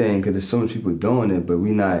good thing because there's so many people doing it, but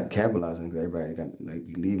we not capitalizing because everybody got like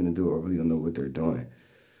be leaving to do it or really don't know what they're doing.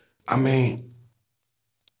 I mean,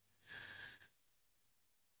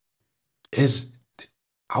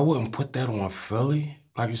 I wouldn't put that on Philly.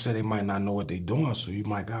 Like you said, they might not know what they're doing, so you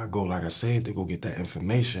might gotta go, like I said, to go get that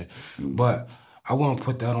information. But I wouldn't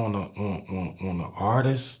put that on the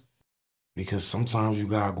artist, because sometimes you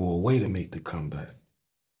gotta go away to make the comeback.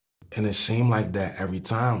 And it seemed like that every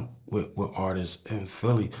time with artists in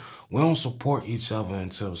Philly. We don't support each other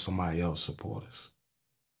until somebody else supports us.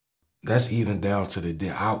 That's even down to the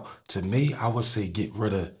day. To me, I would say get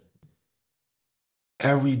rid of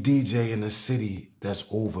every DJ in the city that's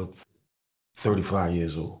over 35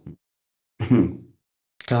 years old.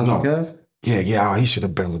 Kev? Yeah, he should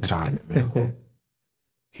have been retired, man.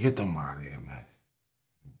 Get them out of here,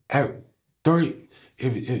 man. 30,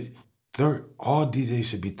 all DJs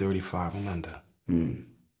should be 35 and under.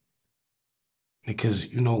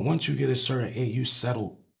 Because, you know, once you get a certain age, you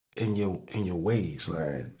settle in your ways.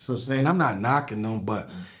 Like, so and I'm not knocking them, but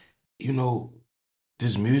you know,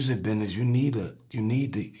 this music business, you need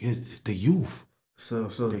the youth. So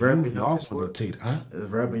the rapping, y'all rotate, huh? Is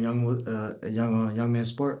rapping young man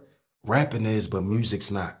sport? Rapping is, but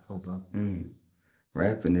music's not. Okay.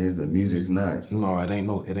 Rapping is, but music's not. No, it ain't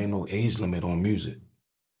no age limit on music.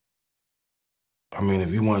 I mean,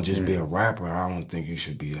 if you want to just be a rapper, I don't think you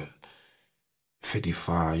should be a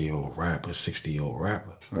 55-year-old rapper, 60-year-old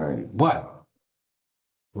rapper. Right. But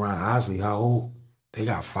Ron Osley, how old? They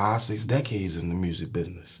got 5-6 decades in the music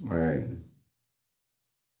business. Right.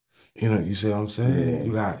 You know, you see what I'm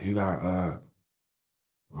saying? Yeah. You got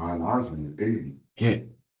Ron Osley is 80. Yeah.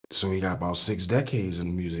 So he got about 6 decades in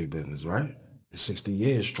the music business, right? 60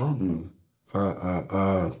 years strong.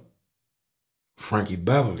 Frankie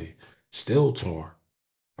Beverly, still torn.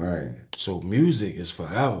 Right. So music is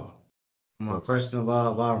forever. My question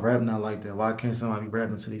about why rap not like that? Why can't somebody be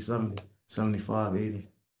rapping to these 70, 75, 80?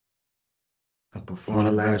 When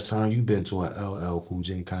the last time you been to a LL Cool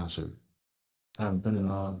J concert? I haven't been in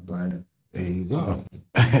all, but there you go.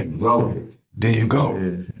 There you go.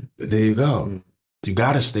 Yeah. There you go. You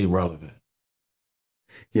gotta stay relevant.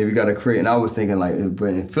 Yeah, we gotta create. And I was thinking like, but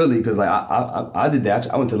in Philly, because like I did that.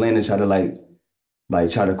 I went to Atlanta and tried to like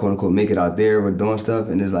try to quote unquote make it out there with doing stuff,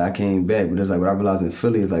 and it's like I came back, but it's like what I realized in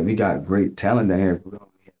Philly is like we got great talent down here. We don't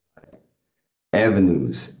have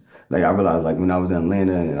avenues. Like I realized like when I was in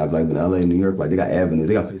Atlanta and I've like been in LA, New York, like they got avenues.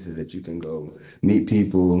 They got places that you can go meet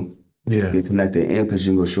people, get connected, and because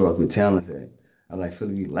you can go show off your talent at. I like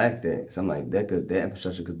Philly, we lack that. So I'm like that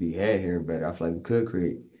infrastructure could be had here better. I feel like we could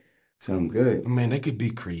create something good. I mean, they could be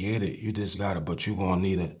created. You just gotta, but you're gonna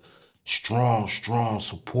need a strong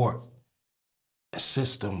support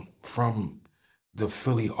system from the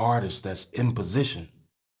Philly artists that's in position.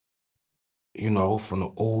 You know, from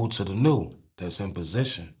the old to the new, that's in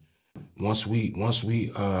position. Once we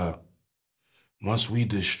once we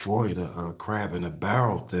destroyed a crab in a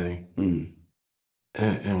barrel thing,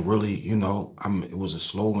 and really, you know, it was a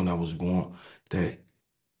slogan that was going that,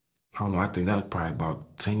 I don't know, I think that was probably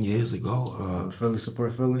about 10 years ago. Philly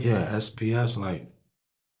support Philly? Yeah, SPS, like,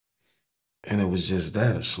 and it was just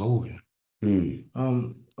that, a slogan.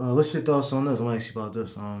 What's your thoughts on this? I want to ask you about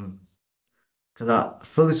this. Cause I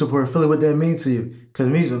fully support Philly. What that mean to you? Cause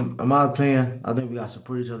me, in my opinion, I think we gotta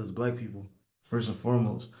support each other as black people first and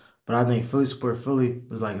foremost. But I think Philly support Philly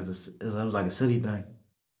was like it was like a city thing.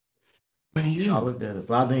 Man, yeah. So I looked at it,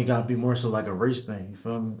 but I think it gotta be more so like a race thing. You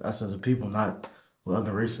feel me? Us as a people, not with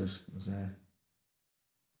other races. You know what I'm saying?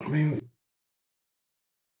 I mean,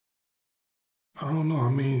 I don't know. I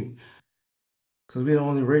mean, cause we the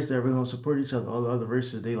only race that really don't support each other. All the other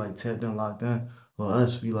races, they like tapped in, locked in. Well,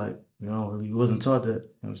 us, we like, you know, really wasn't taught that. You know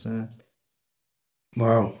what I'm saying?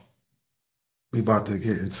 Well, we about to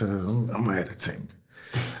get into this. I'm gonna have to take.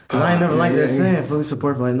 I ain't never like that saying, fully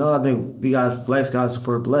support. Like, no, I think we guys, blacks gotta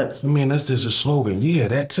support blacks. I mean, that's just a slogan. Yeah,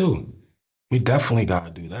 that too. We definitely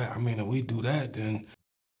gotta do that. I mean, if we do that, then,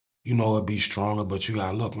 you know, it'd be stronger. But you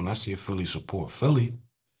gotta look, when I see Philly support Philly,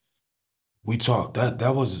 we talk,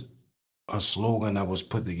 that was a slogan that was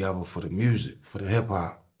put together for the music, for the hip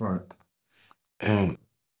hop. Right. And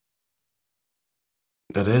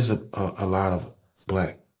that is a lot of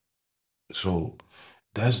black. So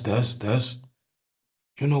that's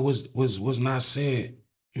you know, was not said,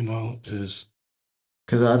 you know, is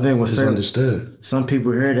because I think what's understood. Some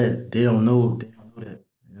people hear that they don't know that.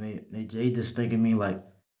 And they just think of me like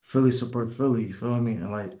Philly support Philly, you feel me?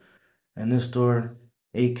 And like in this store,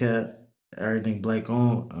 ACAF, everything black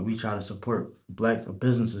owned, and we try to support black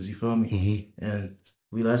businesses, you feel me? And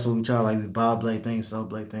that's what we try, like we buy black things, sell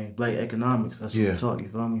black things, black economics, that's what we talk, you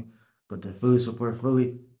feel me? But the Philly support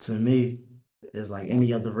Philly, to me, is like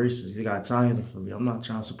any other races. You got Italians in Philly. I'm not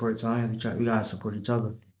trying to support Italians. We gotta support each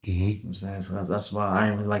other. You know what I'm saying? So that's why I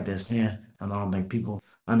ain't really like that saying. And I don't think people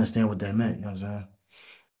understand what that meant. You know what I'm saying?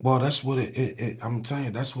 Well, that's what I'm telling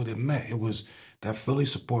you, that's what it meant. It was that Philly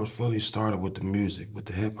support Philly started with the music, with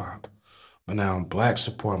the hip hop. But now black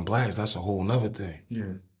supporting blacks, that's a whole nother thing.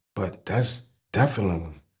 Yeah. But that's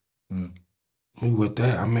definitely, we with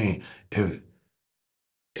that. I mean,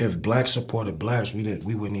 if blacks supported blacks, we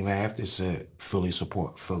wouldn't even have to say Philly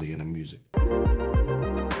support Philly in the music.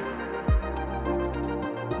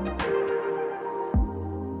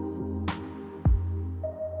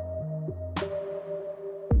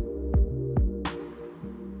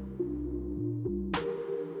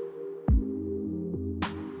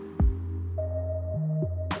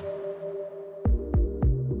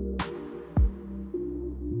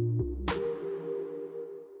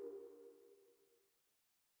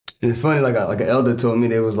 And it's funny, like an elder told me,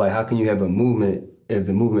 they was like, how can you have a movement if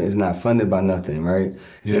the movement is not funded by nothing, right?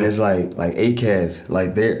 Yeah. And it's like ACAF,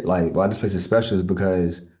 like they're like, why this place is special is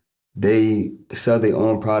because they sell their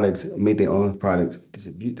own products, make their own products,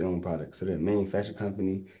 distribute their own products. So they're a manufacturing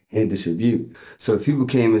company and distribute. So if people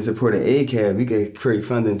came and supported ACAF, we could create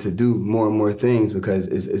funding to do more and more things because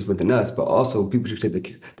it's within us. But also people should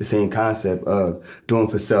take the same concept of doing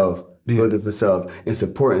for self, building for self, and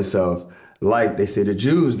supporting self. Like they say the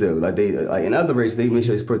Jews do, like in other races, they make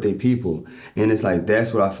sure they support their people. And it's like,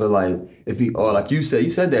 that's what I feel like, if we all, like you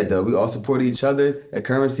said that though, we all support each other at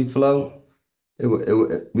currency flow. I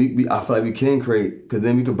feel like we can create, because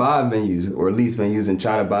then we could buy venues or lease venues and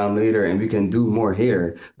try to buy them later, and we can do more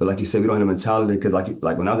here. But like you said, we don't have the mentality, because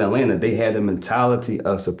like when I was in Atlanta, they had the mentality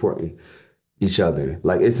of supporting each other.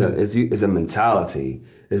 Like it's a mentality.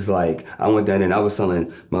 It's like I went down there and I was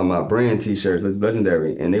selling my brand T-shirts,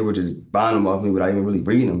 Legendary, and they were just buying them off me without even really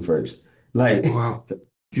reading them first. Like, well,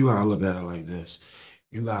 you gotta look at it like this.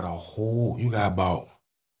 You got about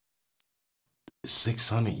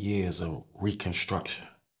 600 years of reconstruction.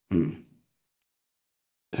 And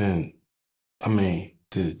I mean,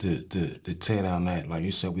 to tear down that, like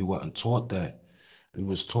you said, we wasn't taught that. We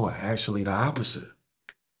was taught actually the opposite.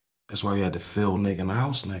 That's why you had to field nigga in the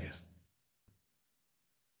house nigga.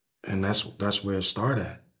 And that's where it started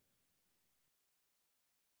at.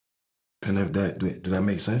 And if did that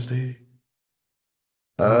make sense to you?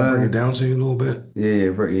 Bring it down to you a little bit? Yeah,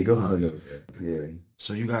 go ahead. Yeah.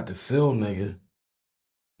 So you got the field nigga,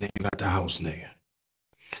 then you got the house nigga.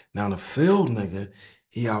 Now the field nigga,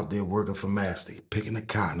 he out there working for master, picking the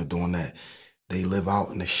cotton or doing that. They live out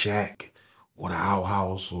in the shack or the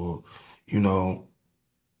outhouse or, you know,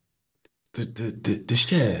 the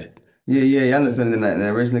shed. Yeah, I understand that.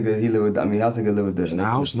 That rich nigga, he live with, house nigga live with the... And the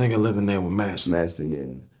house nigga living there with master. Master,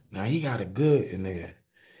 yeah. Now he got it good in there.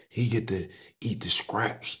 He get to eat the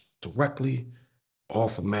scraps directly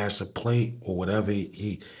off a master plate or whatever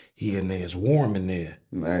he in there is warm in there.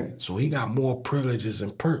 Right. So he got more privileges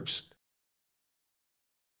and perks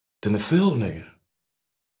than the field nigga.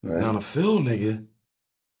 Right. Now the field nigga,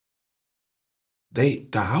 the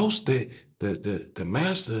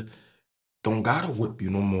master don't gotta whip you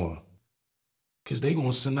no more. Cause they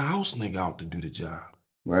gonna send the house nigga out to do the job.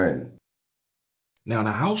 Right. Now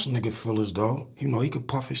the house nigga feel as though, you know, he could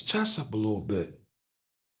puff his chest up a little bit.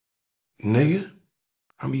 Nigga,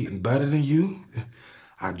 I'm eating better than you.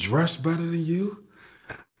 I dress better than you.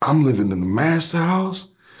 I'm living in the master house.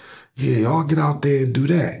 Yeah, y'all get out there and do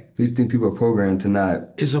that. So you think people are programmed to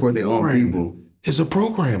not support their own people? It's a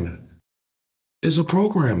programming. It's a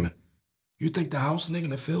programming. You think the house nigga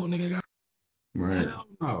and the field nigga got? Right. Hell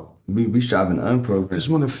no. We shopping unprogrammed. Because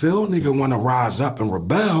when the field nigga want to rise up and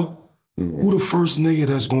rebel, who the first nigga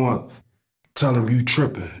that's going to tell him you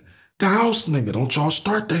tripping? The house nigga. Don't y'all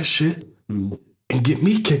start that shit and get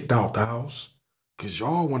me kicked out the house. Because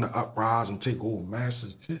y'all want to uprise and take over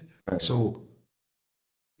massive shit. Right. So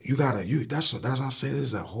you gotta, that's what I said,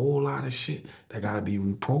 there's a whole lot of shit that gotta be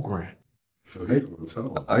reprogrammed. So they gonna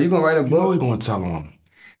tell him. Are you gonna write a book? You know we gonna tell them.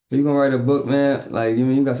 You gonna write a book, man? Like,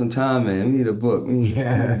 you got some time, man. We need a book. We need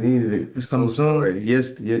It's coming soon.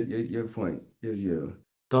 Yes, your point. Yeah.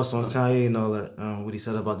 Thoughts on Kanye and all that, what he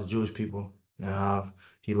said about the Jewish people and how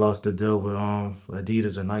he lost the deal with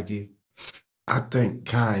Adidas or Nike. I think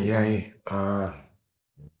Kanye,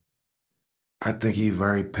 I think he's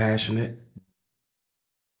very passionate.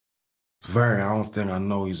 I don't think I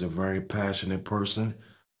know he's a very passionate person.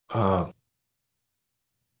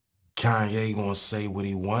 Kanye gonna say what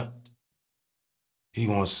he want. He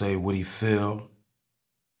gonna say what he feel,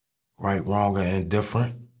 right, wrong, or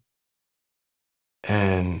indifferent.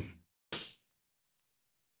 And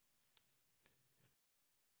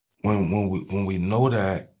when we know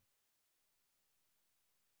that,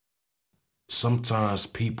 sometimes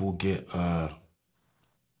people get the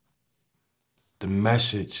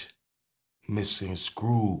message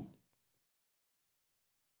misconstrued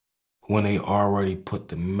when they already put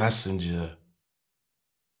the messenger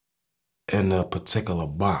in a particular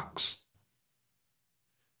box.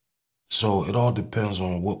 So it all depends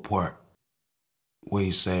on what part where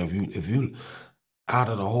he say, if you out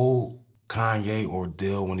of the whole Kanye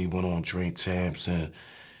ordeal when he went on Drink Champs and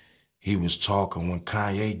he was talking, when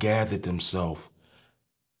Kanye gathered himself,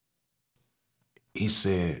 he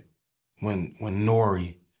said when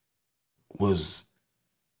Nori was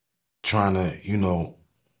trying to, you know,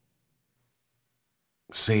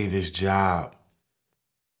 save his job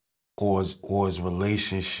or his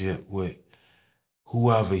relationship with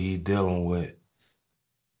whoever he dealing with,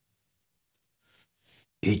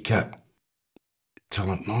 he kept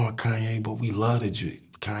telling, no, Kanye, but we loved you.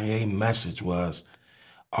 Kanye's message was,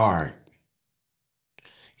 all right,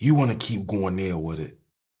 you want to keep going there with it.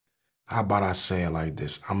 How about I say it like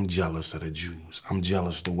this? I'm jealous of the Jews. I'm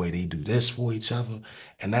jealous the way they do this for each other.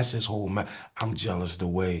 And that's his whole I'm jealous the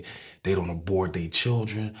way they don't abort their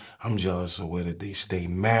children. I'm jealous of the way that they stay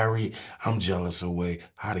married. I'm jealous of the way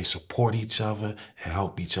how they support each other and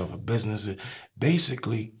help each other businesses.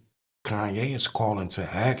 Basically, Kanye is calling to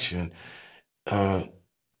action to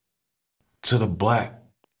the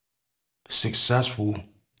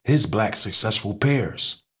his black successful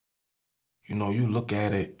peers. You know, you look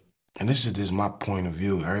at it, and this is just my point of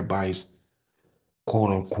view. Everybody's quote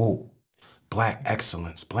unquote black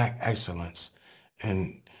excellence.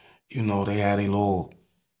 And, you know, they had a little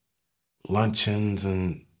luncheons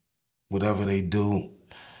and whatever they do.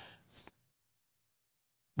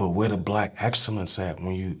 But where the black excellence at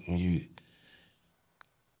when you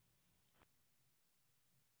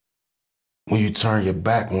turn your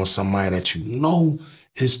back on somebody that you know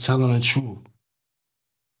is telling the truth?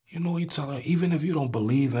 You know, he telling, even if you don't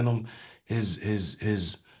believe in him,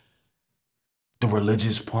 the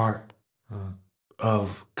religious part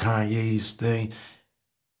of Kanye's thing,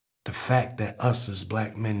 the fact that us as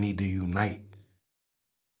black men need to unite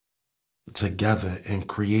together and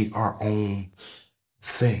create our own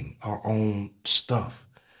thing, our own stuff,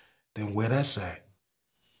 then where that's at.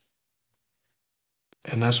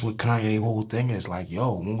 And that's what Kanye's whole thing is like,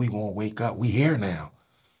 yo, when we gonna wake up, we here now.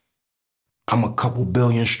 I'm a couple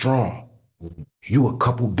billion strong. You a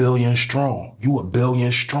couple billion strong. You a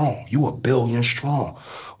billion strong. You a billion strong.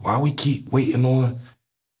 Why we keep waiting on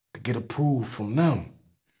to get approved from them?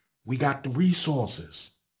 We got the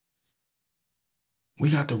resources.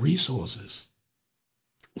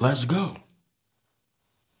 Let's go.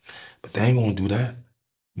 But they ain't gonna do that.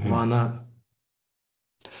 Why not?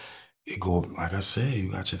 It go, like I said,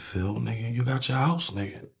 you got your field nigga, you got your house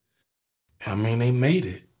nigga. I mean, they made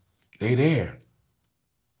it. They there.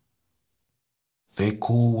 They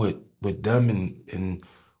cool with them and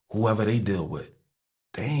whoever they deal with.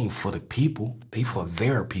 They ain't for the people. They for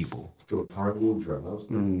their people. Still hardwood trap house?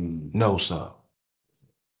 No, sir.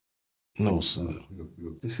 No, sir.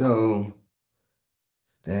 So,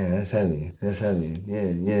 damn, that's heavy. That's heavy.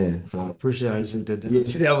 Yeah. I So, appreciate how you broke that down.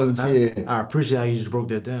 yeah, that was I appreciate how you just broke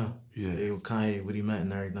that down. Yeah. Kanye, what he meant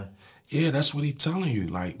and everything. Yeah, that's what he telling you.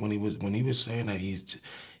 Like when he was saying that,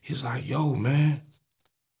 he's like, yo, man,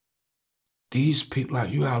 these people,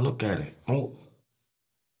 like, you gotta look at it. Oh,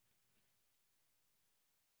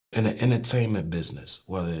 in the entertainment business,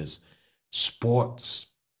 whether it's sports,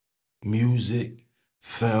 music,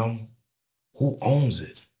 film, who owns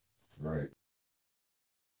it? Right.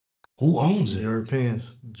 Who owns it?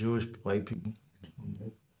 Europeans, Jewish, white people.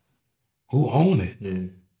 Who own it? Yeah.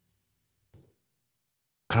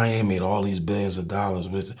 Kanye made all these billions of dollars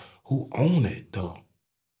with it. Who own it, though?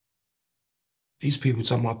 These people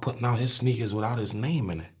talking about putting out his sneakers without his name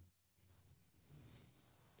in it.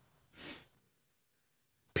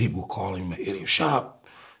 People calling him an idiot. Shut up.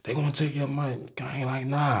 They gonna take your money. Kanye like,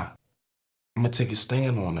 nah. I'm gonna take a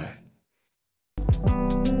stand on that.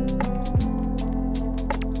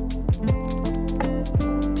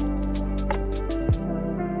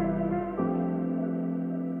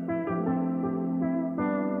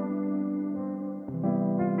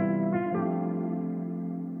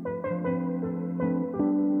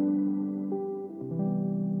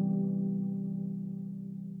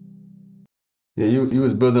 yeah, you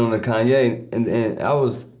was building on the Kanye, and I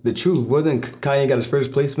was the truth. Wasn't Kanye got his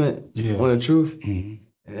first placement on the truth?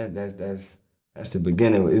 Mm-hmm. And that's the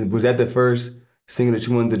beginning. Was that the first single that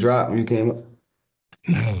you wanted to drop when you came up?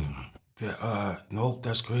 No. Nope,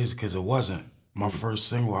 that's crazy because it wasn't. My first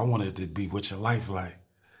single, I wanted it to be What Your Life Like.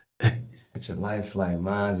 What Your Life Like,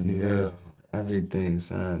 mine's everything,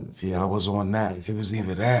 son. Yeah, I was on that. It was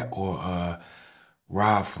either that or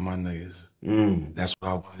Ride for my niggas. That's what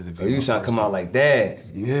I wanted to be. Oh, you trying to come out like that?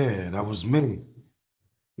 Yeah, that was me.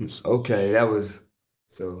 Okay, that was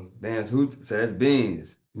so damn. So that's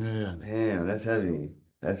Beans. Yeah. Damn, that's heavy.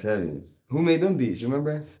 That's heavy. Who made them beats? You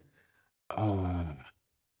remember?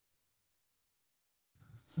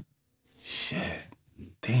 Shit.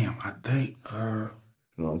 Damn, I think A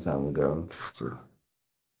long time ago.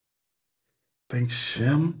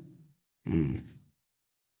 Shim.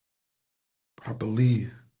 I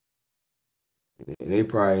believe. And they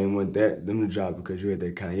probably didn't want them to drop because you had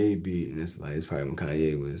that Kanye beat, and it's probably when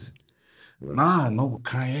Kanye was. Nah, no,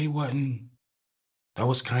 Kanye wasn't. That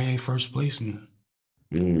was Kanye first placement.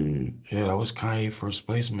 Yeah, that was Kanye first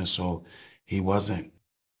placement, so he wasn't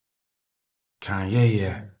Kanye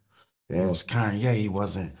yet. It was Kanye, he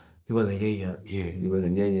wasn't. He wasn't Ye yet. Yeah. He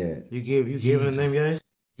wasn't yet. You gave him the name Ye?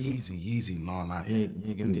 Yeezy, no, not You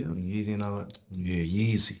yet. give him Yeezy and all that. Yeah,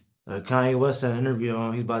 Yeezy. Kanye West had an interview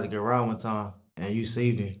on he's about to get around one time, and you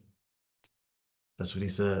saved him. That's what he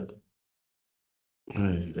said.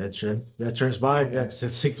 That transpired. That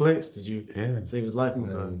sick flex. Did you save his life?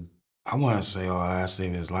 I wouldn't say I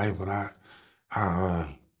saved his life, but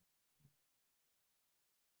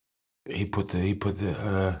he put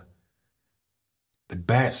the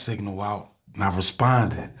bat signal out, and I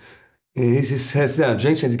responded. Yeah, he just said,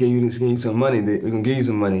 Drink Champs gave you some money. They're gonna give you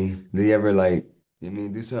some money. Did he ever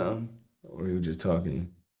do something? Or he was just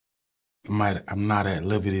talking? I'm not at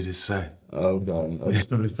liberty to say. Okay.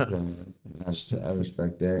 I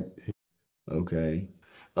respect that. Okay.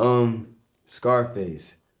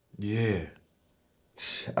 Scarface. Yeah.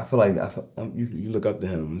 I feel like you look up to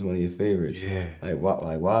him. He's one of your favorites. Yeah.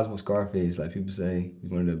 Why is Scarface? Like people say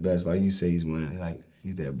he's one of the best. Why do you say he's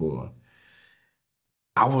he's that boy?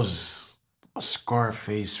 I was a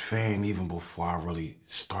Scarface fan even before I really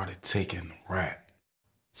started taking rap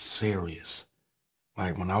serious.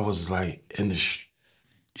 Like when I was in the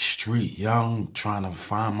street, young, trying to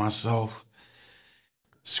find myself,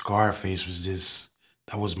 Scarface was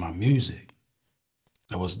that was my music.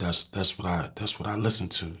 That's what I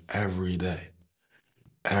listened to every day.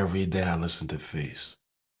 Every day I listened to Face.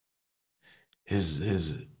 His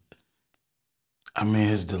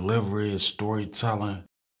delivery, his storytelling,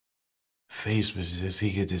 Face was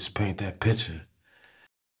he could just paint that picture.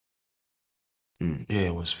 Yeah,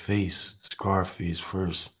 it was Face, Scarface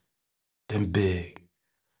first, then Big.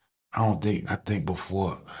 I think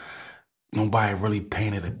before, nobody really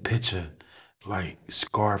painted a picture like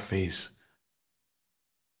Scarface.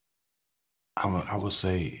 I would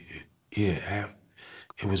say, yeah,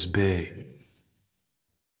 it was Big.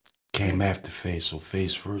 Came after Face, so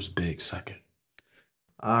Face first, Big second.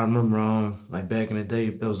 I remember back in the day,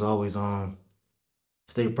 it was always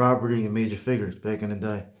state property and major figures back in the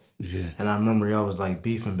day. Yeah. And I remember y'all was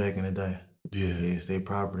beefing back in the day. Yeah. Yeah, state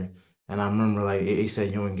property. And I remember like he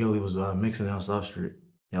said you and Gilly was mixing down South Street.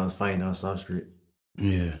 Y'all was fighting down South Street.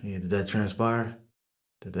 Yeah. Yeah, did that transpire?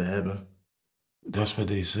 Did that happen? That's what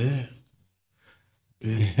they said.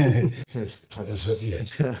 Yeah. That's what they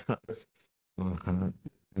said.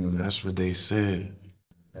 That's what they said.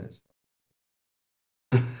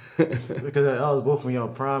 Because I was both in your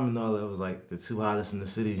prime and all that. It was like the two hottest in the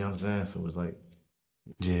city, you know what I'm saying? So it was like.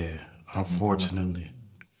 Yeah, unfortunately.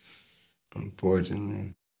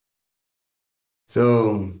 Unfortunately.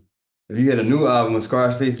 So, if you get a new album with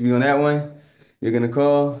Scarface be on that one, you're gonna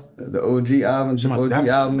call the OG album, the OG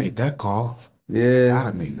album. Make that call. Yeah.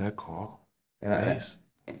 Gotta make that call. And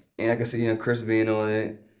I can see Chris being on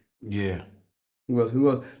it. Yeah. Who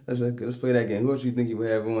else? Let's play that game. Who else you think you would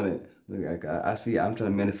have on it? Like, I see. I'm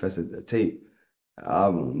trying to manifest a tape, an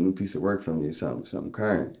album, a new piece of work from you, something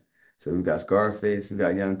current. So we got Scarface, we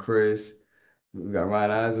got Young Chris, we got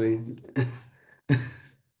Ryan Isley.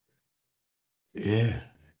 Yeah.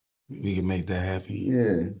 We can make that happen.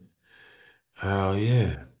 Yeah. Oh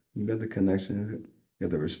yeah. You got the connection, you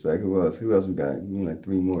got the respect. Who else? Who else we got? We need like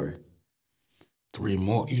 3 more. 3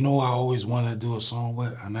 more. You know I always wanted to do a song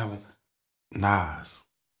with? Nas.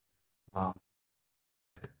 I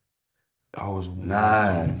always wanted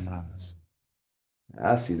Nas.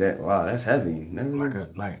 I see that. Wow, that's heavy.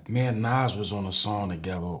 Like me and Nas was on a song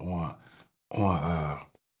together on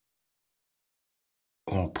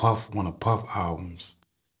Puff, one of Puff albums.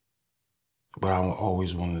 But I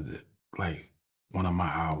always wanted to, like, one of my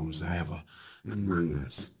albums to have a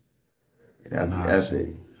Nas. That's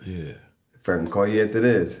it. Yeah. First call you after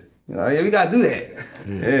this. Oh yeah, we gotta do that.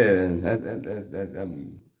 Yeah, that'd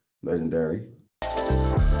be legendary.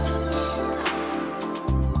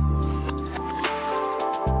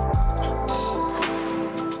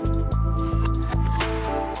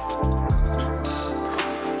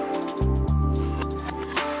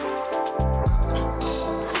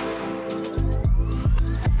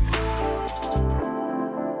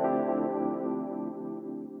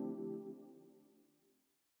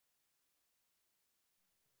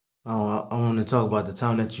 I want to talk about the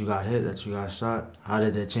time that you got hit, that you got shot. How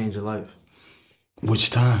did that change your life? Which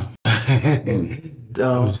time?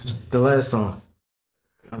 The last time.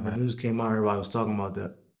 The news came out, everybody was talking about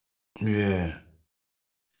that. Yeah.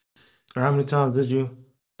 Or how many times did you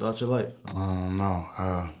throughout your life? I don't know.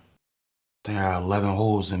 I think I got 11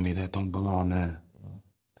 holes in me that don't belong there.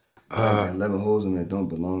 11 holes in that don't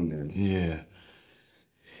belong there. Yeah.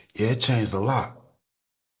 Yeah, it changed a lot.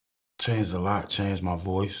 Changed a lot. Changed my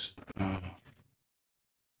voice.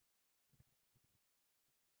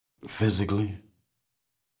 Physically.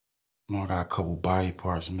 I got a couple body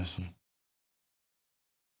parts missing.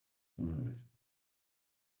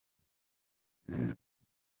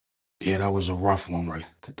 Yeah, that was a rough one, right?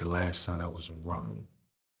 The last time, that was a rough one.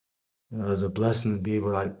 It was a blessing to be able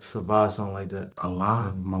to like survive something like that.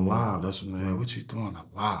 Alive. I'm alive. That's what you doing?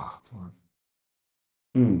 Alive.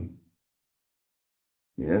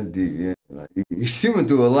 Yeah, that's deep. Yeah, like you went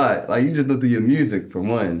through a lot. Like you just went through your music for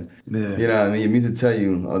one. Yeah. You know what I mean? Your music tell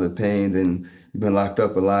you all the pain. Then you've been locked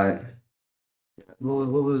up a lot.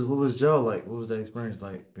 What was jail like? What was that experience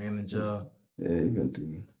like being in jail? Yeah, you've been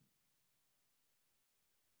through.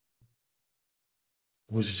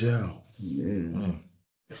 What's jail? Yeah.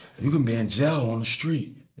 You can be in jail on the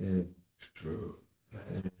street. Yeah. True.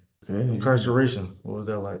 Yeah. Incarceration. What was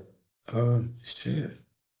that like? Shit.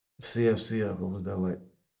 CFCF. What was that like?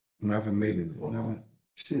 Never made it. Never.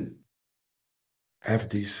 Shit.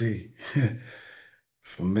 FDC.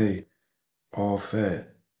 For me, all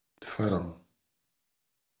fat, federal.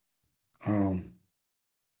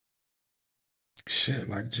 Shit,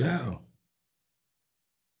 like jail.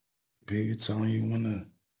 People telling you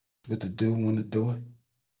what to do, when to do it.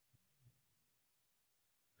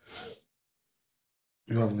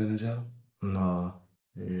 You ever been in jail? No.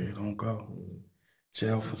 Yeah, don't go.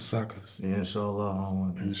 Jail for suckers. Yeah, inshallah, I don't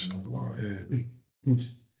want to. Inshallah, yeah.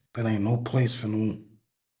 That ain't no place for no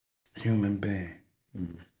human being.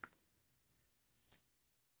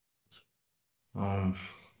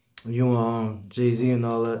 You Jay-Z and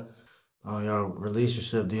all that, your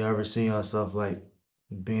relationship, do you ever see yourself like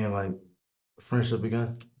being like friendship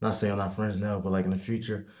again? Not saying I'm not friends now, but like in the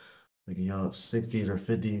future, like in your 60s or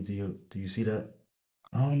 50s, do you see that?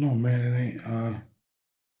 I don't know, man. It ain't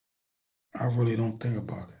I really don't think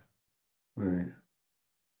about it. Right.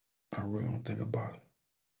 I really don't think about it.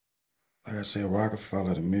 Like I said,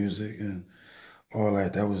 Rockefeller, the music and all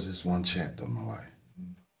that was just one chapter of my life.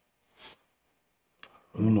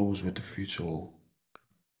 Who knows what the future holds?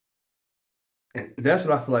 And that's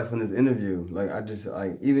what I feel like from this interview. Like I just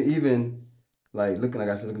like even like looking, like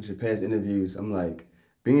I said, looking at your past interviews, I'm like,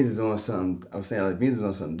 Beans is on something. I was saying like Beans is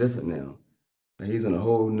on something different now. Like he's on a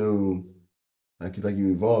whole new, like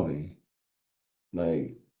you evolving,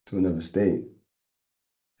 like to another state.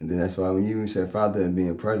 And then that's why when you said father and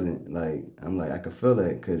being present, like I'm like I could feel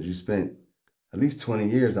that because you spent at least 20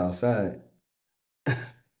 years outside,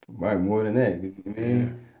 right? More than that, you know what I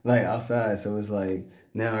mean? Like outside, so it's like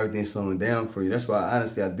now everything's slowing down for you. That's why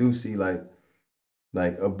honestly I do see like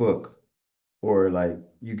a book or like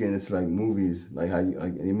you get into like movies, like how you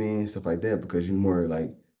like you mean stuff like that because you more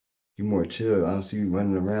chill. I don't see you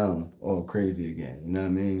running around all crazy again. You know what I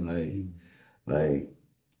mean? Like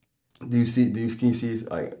can you see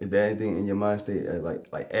like is there anything in your mind state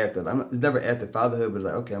like after it's never after fatherhood, but it's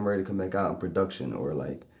like okay, I'm ready to come back out in production or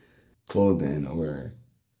like clothing or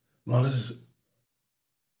well, damn,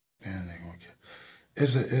 they gonna kill.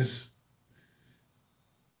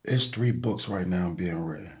 It's 3 books right now being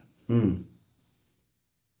written.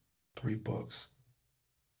 3 books.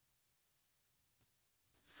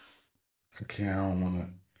 I don't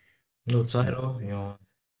wanna. No title, you know,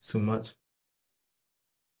 too much.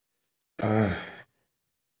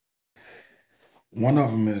 One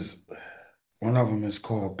of them is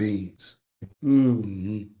called Beans.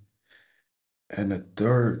 And the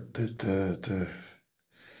third, the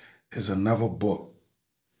is another book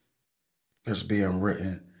that's being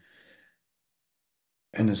written,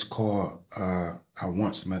 and it's called I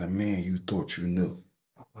Once Met a Man You Thought You Knew.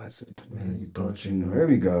 Man, you thought you knew. There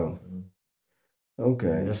we go. Okay.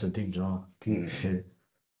 Yeah, that's a deep draw.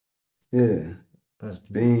 Yeah. That's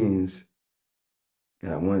deep. Beans.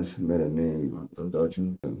 And I once met a man you thought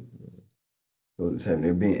you knew. So it's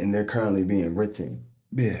happening. They're currently being written.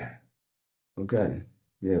 Yeah. Okay.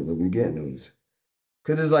 Yeah, but we get news.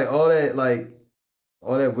 Cause it's like all that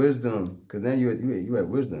wisdom. Cause now you had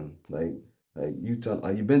wisdom. Like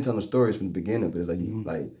you've been telling stories from the beginning, but it's like you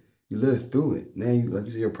lived through it. Now you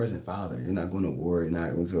say you're a present father. You're not going to war. You're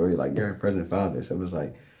not going to worry. Like you're a present father. So it's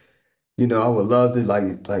like, you know, I would love to like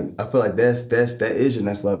I feel like that is your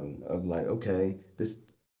next level of like okay, this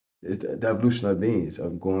is the evolution of beings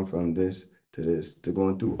of going from this to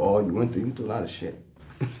going through all you went through. You went through a lot of shit.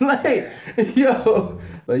 Like yo,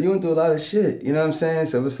 like you went through a lot of shit. You know what I'm saying?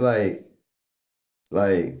 So it's like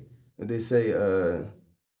what they say the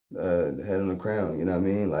head on the crown. You know what I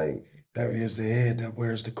mean? Like heavy is the head that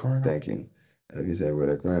wears the crown. Thank you. Heavy is the head wear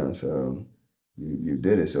the crown. So. You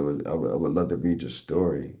did it, so I would love to read your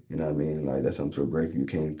story. You know what I mean? Like that's I'm so grateful you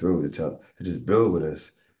came through to just build with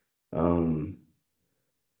us, because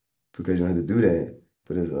you don't have to do that.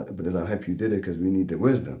 But I'm happy you did it because we need the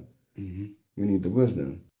wisdom. We need the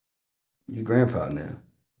wisdom. Your grandpa now.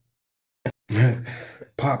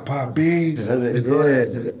 Pop beans.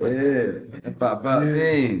 Yeah. Pop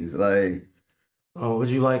beans. Like, would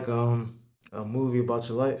you like a movie about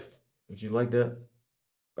your life? Would you like that?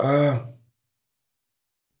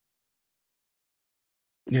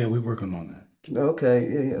 Yeah, we're working on that. Okay,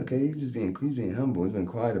 yeah, okay. He's being humble. He's been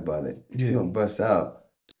quiet about it. Yeah. He's gonna bust out.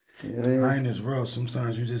 You know what I mean? Iron is real.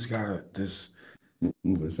 Sometimes you just gotta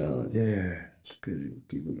move a sound. Yeah. Because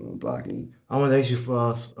people gonna block him. I want to ask you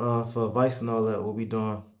for advice and all that. What we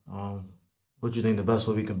doing? What you think the best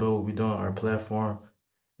way we can build? What we doing? Our platform,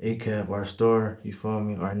 ACAF, our store. You feel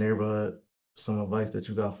me? Our neighborhood. Some advice that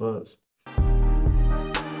you got for us.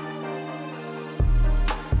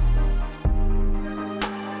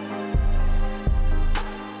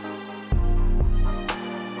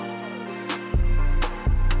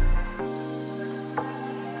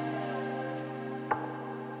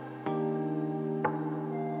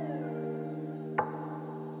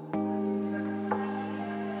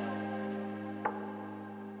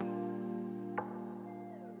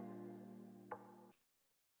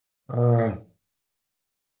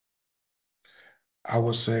 I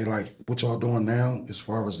would say like what y'all doing now, as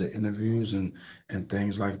far as the interviews and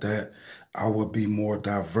things like that, I would be more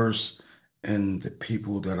diverse in the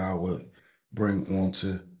people that I would bring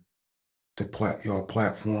onto your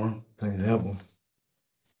platform. For example.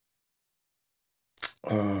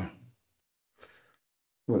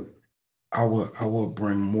 I would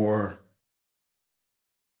bring more,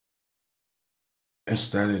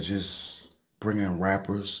 instead of just bringing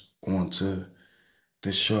rappers onto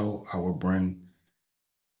the show, I would bring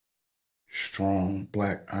strong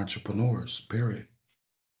Black entrepreneurs, period.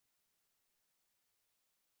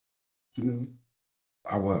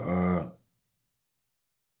 I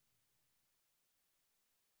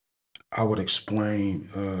would explain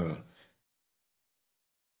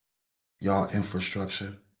y'all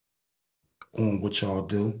infrastructure on what y'all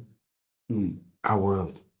do. I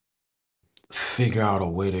would figure out a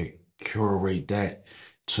way to curate that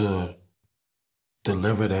to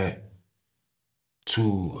deliver that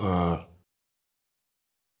to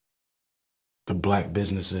the black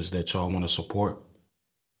businesses that y'all want to support.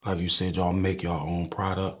 Like you said, y'all make your own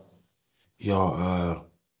product. Y'all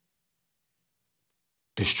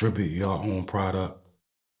distribute your own product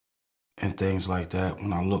and things like that.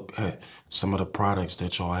 When I look at some of the products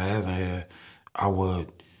that y'all have in here, I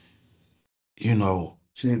would, you know,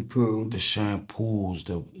 shampoo, the shampoos,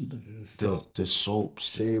 the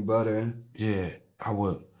soaps, shea butter. Yeah, I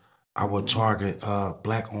would target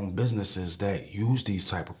black-owned businesses that use these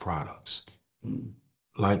type of products,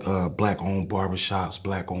 like black-owned barbershops,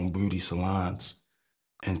 black-owned beauty salons,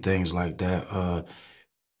 and things like that.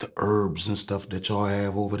 The herbs and stuff that y'all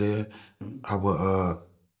have over there, I would,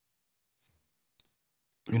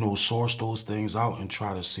 you know, source those things out and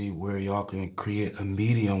try to see where y'all can create a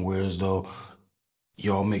medium where as though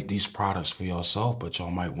y'all make these products for yourself, but y'all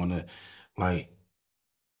might want to, like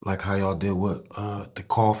how y'all did with the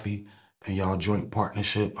coffee and y'all joint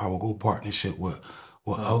partnership. I will go partnership with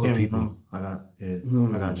other people. I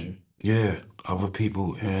got you. Yeah, other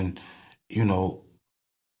people, and you know,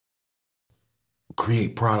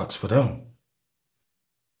 create products for them.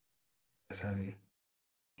 That's heavy.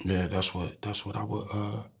 Yeah, that's what I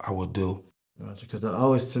would do. Gotcha. Because I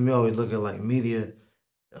always look at like media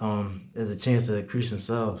as a chance to increase in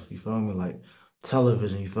sales. You feel me? Like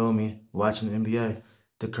television. You feel me? Watching the NBA,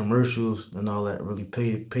 the commercials and all that really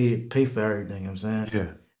pay for everything. You know what I'm saying?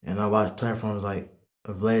 Yeah. And I watch platforms like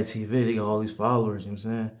Vlad TV. They got all these followers. You know what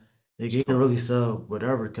I'm saying? They can really sell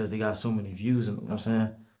whatever because they got so many views. You know what I'm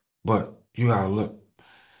saying? But you gotta look.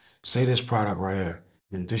 Say this product right here.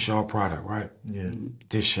 This your product, right? Yeah.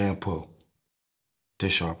 This shampoo.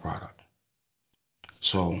 This your product.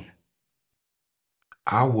 So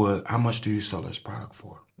how much do you sell this product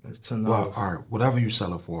for? It's $10. Well, all right, whatever you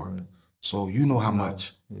sell it for. Right. So you know how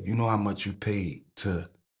much, Yeah. you know how much you paid to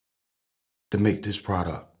make this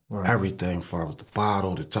product. Right. Everything for the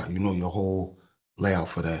bottle, the top, you know, your whole layout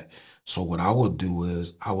for that. So what I would do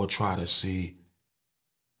is I would try to see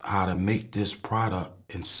how to make this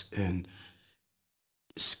product and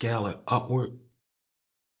scale it upward.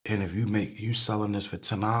 And if you selling this for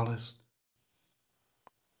 $10,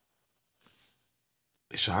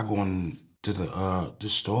 so I go into the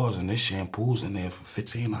stores and this shampoo's in there for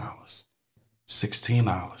 $15,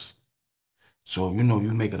 $16. So if you know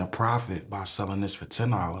you're making a profit by selling this for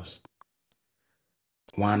 $10,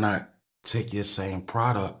 why not take your same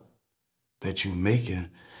product that you're making?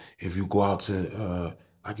 If you go out to,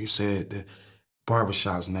 like you said, the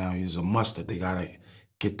barbershops now use a mustard. They gotta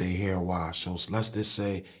get their hair washed. So let's just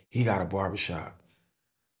say he got a barbershop.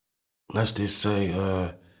 Let's just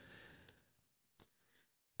say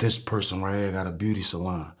this person right here got a beauty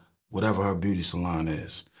salon, whatever her beauty salon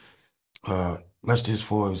is. Let's just,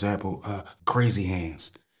 for example, Crazy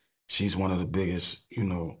Hands. She's one of the biggest, you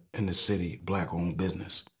know, in the city, black-owned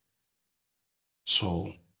business.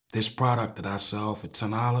 So this product that I sell for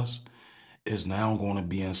 $10 is now going to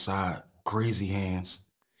be inside Crazy Hands.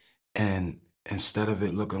 And instead of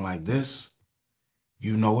it looking like this,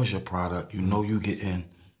 you know it's your product. You know you getting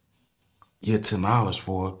your $10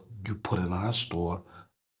 for it. You put it in our store,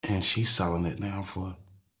 and she's selling it now for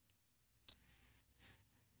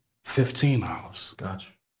 $15.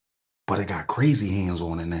 Gotcha. But it got Crazy Hands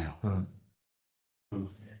on it now.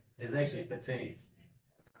 It's actually 15.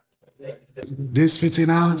 This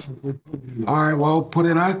 $15? All right, well, put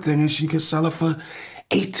it out there and she could sell it for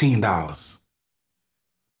 $18.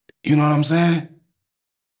 You know what I'm saying?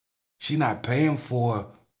 She not paying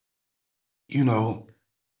for, you know,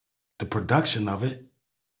 the production of it.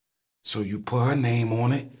 So you put her name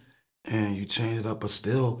on it and you change it up, but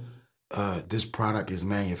still, this product is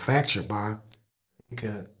manufactured by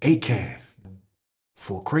ACAF.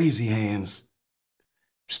 For Crazy Hands,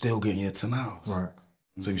 still getting your $10. Right.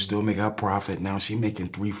 So you still make her profit. Now she making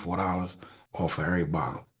 $3, $4 off of every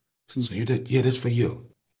bottle. So you did, yeah, this for you.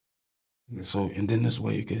 So, and then this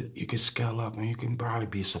way you could scale up and you can probably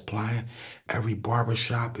be supplying every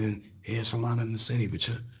barbershop and hair salon in the city with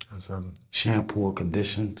your shampoo,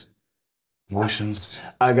 conditions, lotions.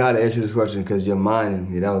 I gotta ask you this question because your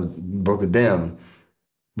mind, that was broke it down.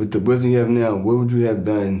 With the wisdom you have now, what would you have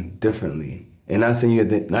done differently? And not saying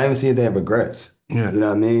not even saying they have regrets. Yeah. You know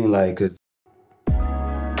what I mean? Like, 'cause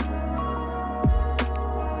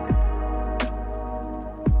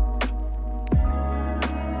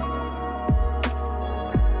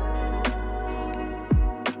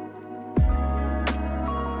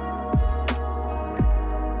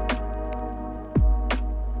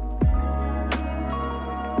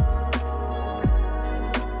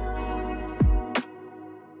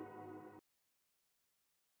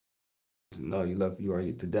No, you love who you are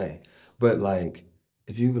today. But like,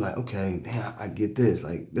 if you be like, okay, damn, I get this.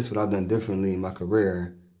 Like, this is what I've done differently in my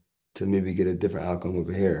career to maybe get a different outcome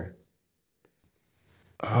over here.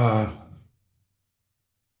 But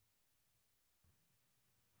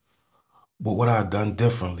what I done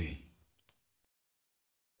differently?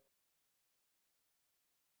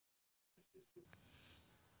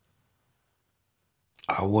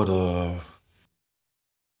 I would have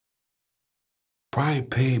probably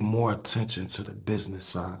paid more attention to the business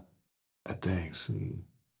side of things.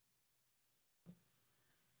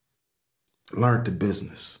 Learned the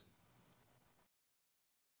business.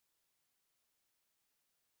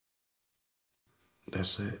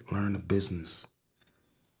 That's it. Learn the business.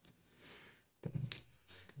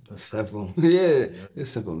 That's simple. Yeah,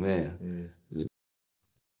 it's simple, man. Yeah.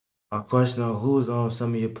 My question on who's on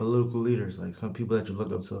some of your political leaders, like some people that you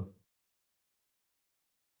look up to.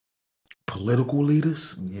 Political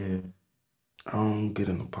leaders? Yeah. I don't get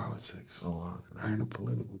into politics. Oh, okay. I ain't a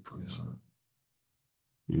political person.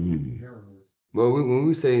 Well, when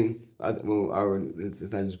we say,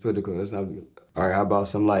 it's not just political. It's not. All right, how about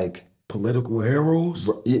some like political heroes?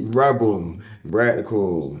 Rebel,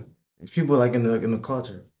 radical. People like in the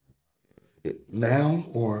culture. Now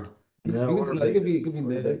or now? It could be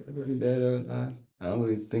dead. It could be dead or not. I don't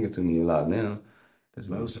really think of too many alive now. That's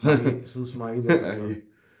who's somebody you look up to.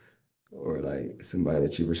 Or like somebody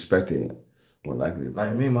that you respected, more likely.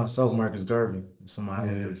 Like me, myself, Marcus Garvey. Somebody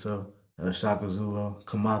I look up to. Shaka Zulu,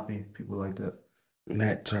 Kamathi, people like that.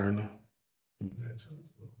 Nat Turner.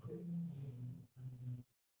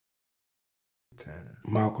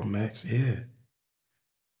 Malcolm X, yeah.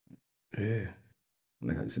 Yeah.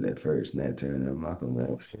 Like I said that first, Nat Turner, Malcolm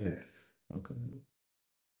X. Yeah. Okay.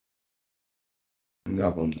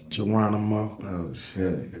 Malcolm. Geronimo. Oh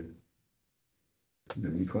shit.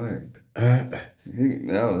 Be quiet. Nat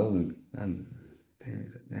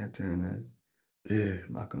Turner. Yeah.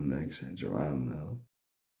 Malcolm X and Geronimo.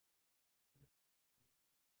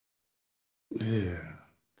 Yeah.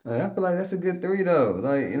 I feel like that's a good three though.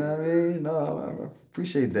 Like, you know what I mean? No, I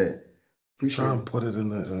appreciate that. Try and put it in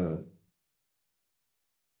the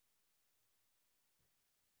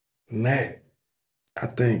Nat. I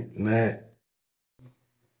think Nat,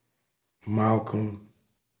 Malcolm,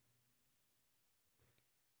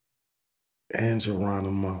 and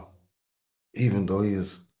Geronimo, even though he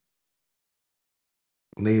is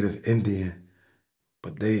Native Indian,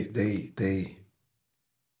 but they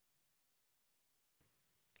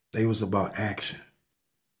was about action.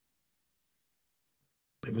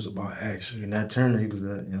 They was about action. And Nat Turner, he was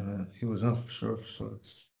that, he was on for sure.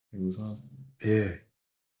 He was on. Yeah.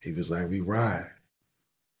 He was like, we ride.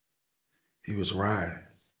 He was riding.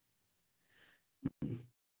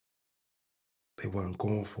 They wasn't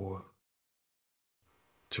going for it.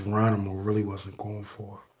 Geronimo really wasn't going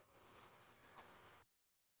for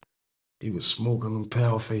it. He was smoking them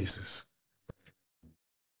pale faces.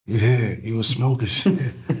 Yeah, he was smoking shit.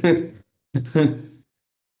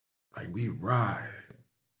 Like, we ride.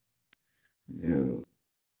 Yeah.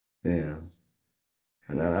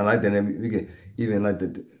 And I like that we get even like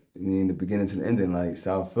the beginning to the ending, like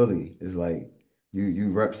South Philly is like you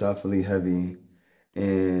rep South Philly heavy,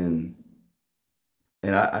 and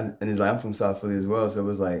it's like I'm from South Philly as well, so it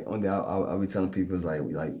was like one thing I'll be telling people is like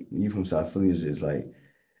you from South Philly is just like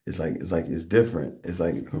it's different. It's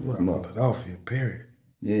like Philadelphia, period.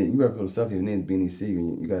 Yeah, you rep from South Philly. Your name's Beanie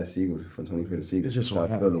Sigel. You got a Sigel from 25th Sigel. It's just South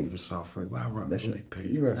Philly. From South Philly. But I rep Philly,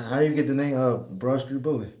 period. How you get the name Broad Street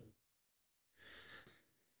Bully?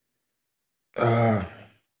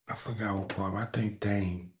 I forgot what part. I think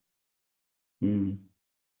Dame. Dame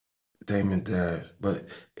and Dad. But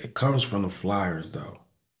it comes from the Flyers, though.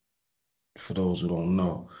 For those who don't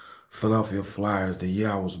know. Philadelphia Flyers, the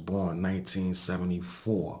year I was born,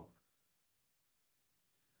 1974.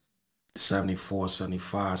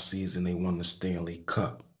 74-75 season, they won the Stanley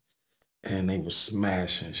Cup. And they was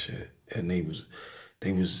smashing shit. And they was,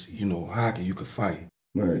 hockey, you could fight.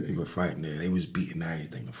 Right. You could fight in there. They was beating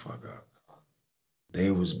everything the fuck up. They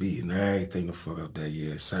was beating everything the fuck up that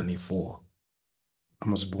year, 74. I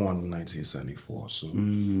was born in 1974, so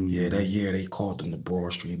yeah, that year they called them the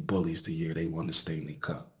Broad Street Bullies, the year they won the Stanley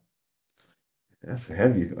Cup. That's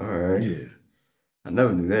heavy. All right. Yeah. I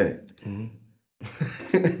never knew that.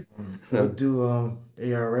 What do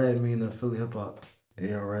AR Rad mean to Philly hip hop?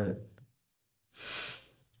 AR Rad.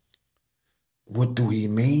 What do he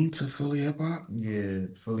mean to Philly hip hop? Yeah,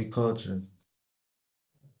 Philly culture.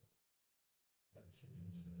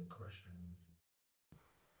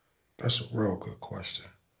 That's a real good question.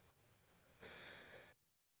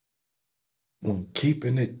 When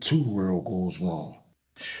keeping it too real goes wrong.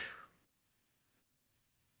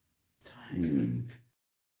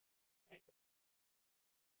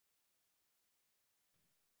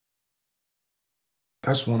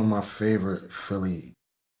 That's one of my favorite Philly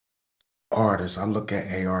artists. I look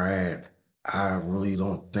at AR Ab. I really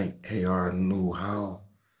don't think AR knew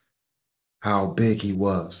how big he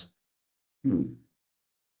was. When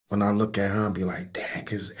I look at him, I be like, dang,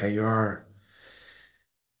 cause AR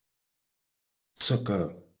took a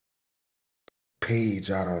page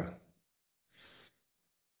out of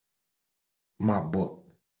my book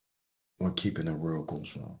when keeping it real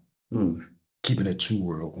goes wrong. Keeping it too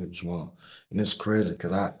real goes wrong. And it's crazy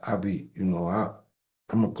because I be, you know,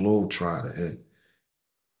 I'm a globetrotter, and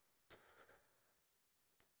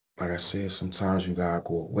like I said, sometimes you gotta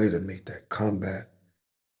go away to make that comeback.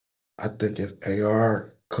 I think if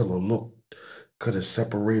AR could have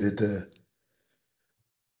separated the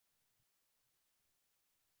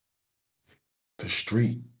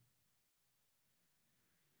street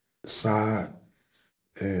side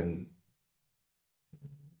and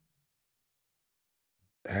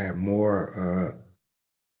had more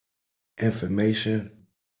information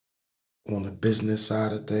on the business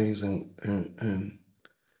side of things, and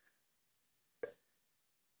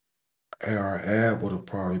AR Ab would have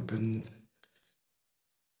probably been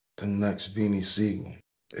the next Beanie Sigel,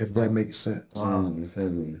 if that makes sense. Wow.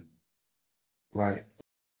 Like,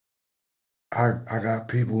 I got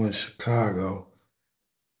people in Chicago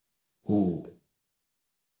who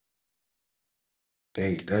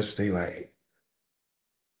they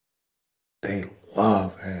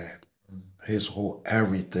love Ab. His whole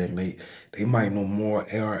everything. They might know more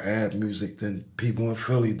AR Ab music than people in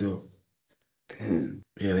Philly do. Damn.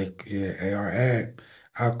 Yeah, AR Ab.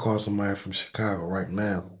 I call somebody from Chicago right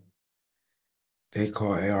now. They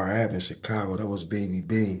call AR Ab in Chicago. That was Baby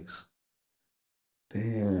Beans.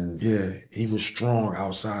 Damn. Yeah, he was strong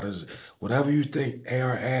outside of whatever you think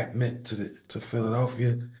AR Ab meant to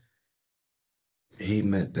Philadelphia. He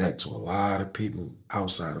meant that to a lot of people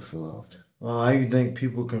outside of Philadelphia. Well, how you think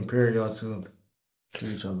people compare y'all to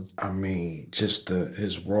each other? I mean, just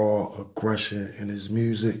his raw aggression in his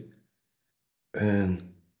music,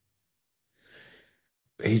 and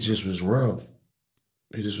he just was real.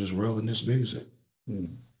 He just was real in his music.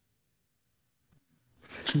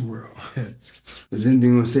 Too real. Is anything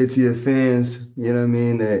you want to say to your fans, you know what I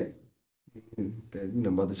mean, that you know,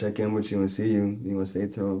 about to check in with you and see you, you want to say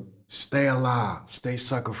to them? Stay alive. Stay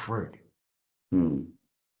sucker free.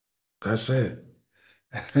 That's it.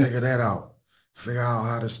 Figure that out. Figure out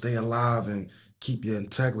how to stay alive and keep your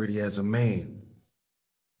integrity as a man.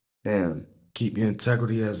 Damn. Keep your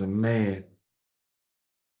integrity as a man.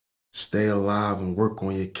 Stay alive and work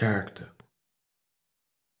on your character.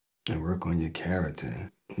 And work on your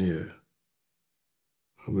character. Yeah.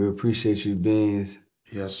 We appreciate you, Beans.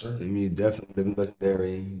 Yes, sir. I mean, you definitely living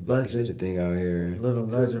legendary. Legend. Your thing out here. Living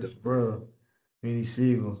legend, bro. Beanie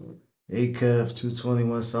Sigel. ACAF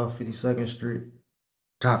 221 South 52nd Street.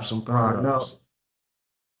 Cop some products.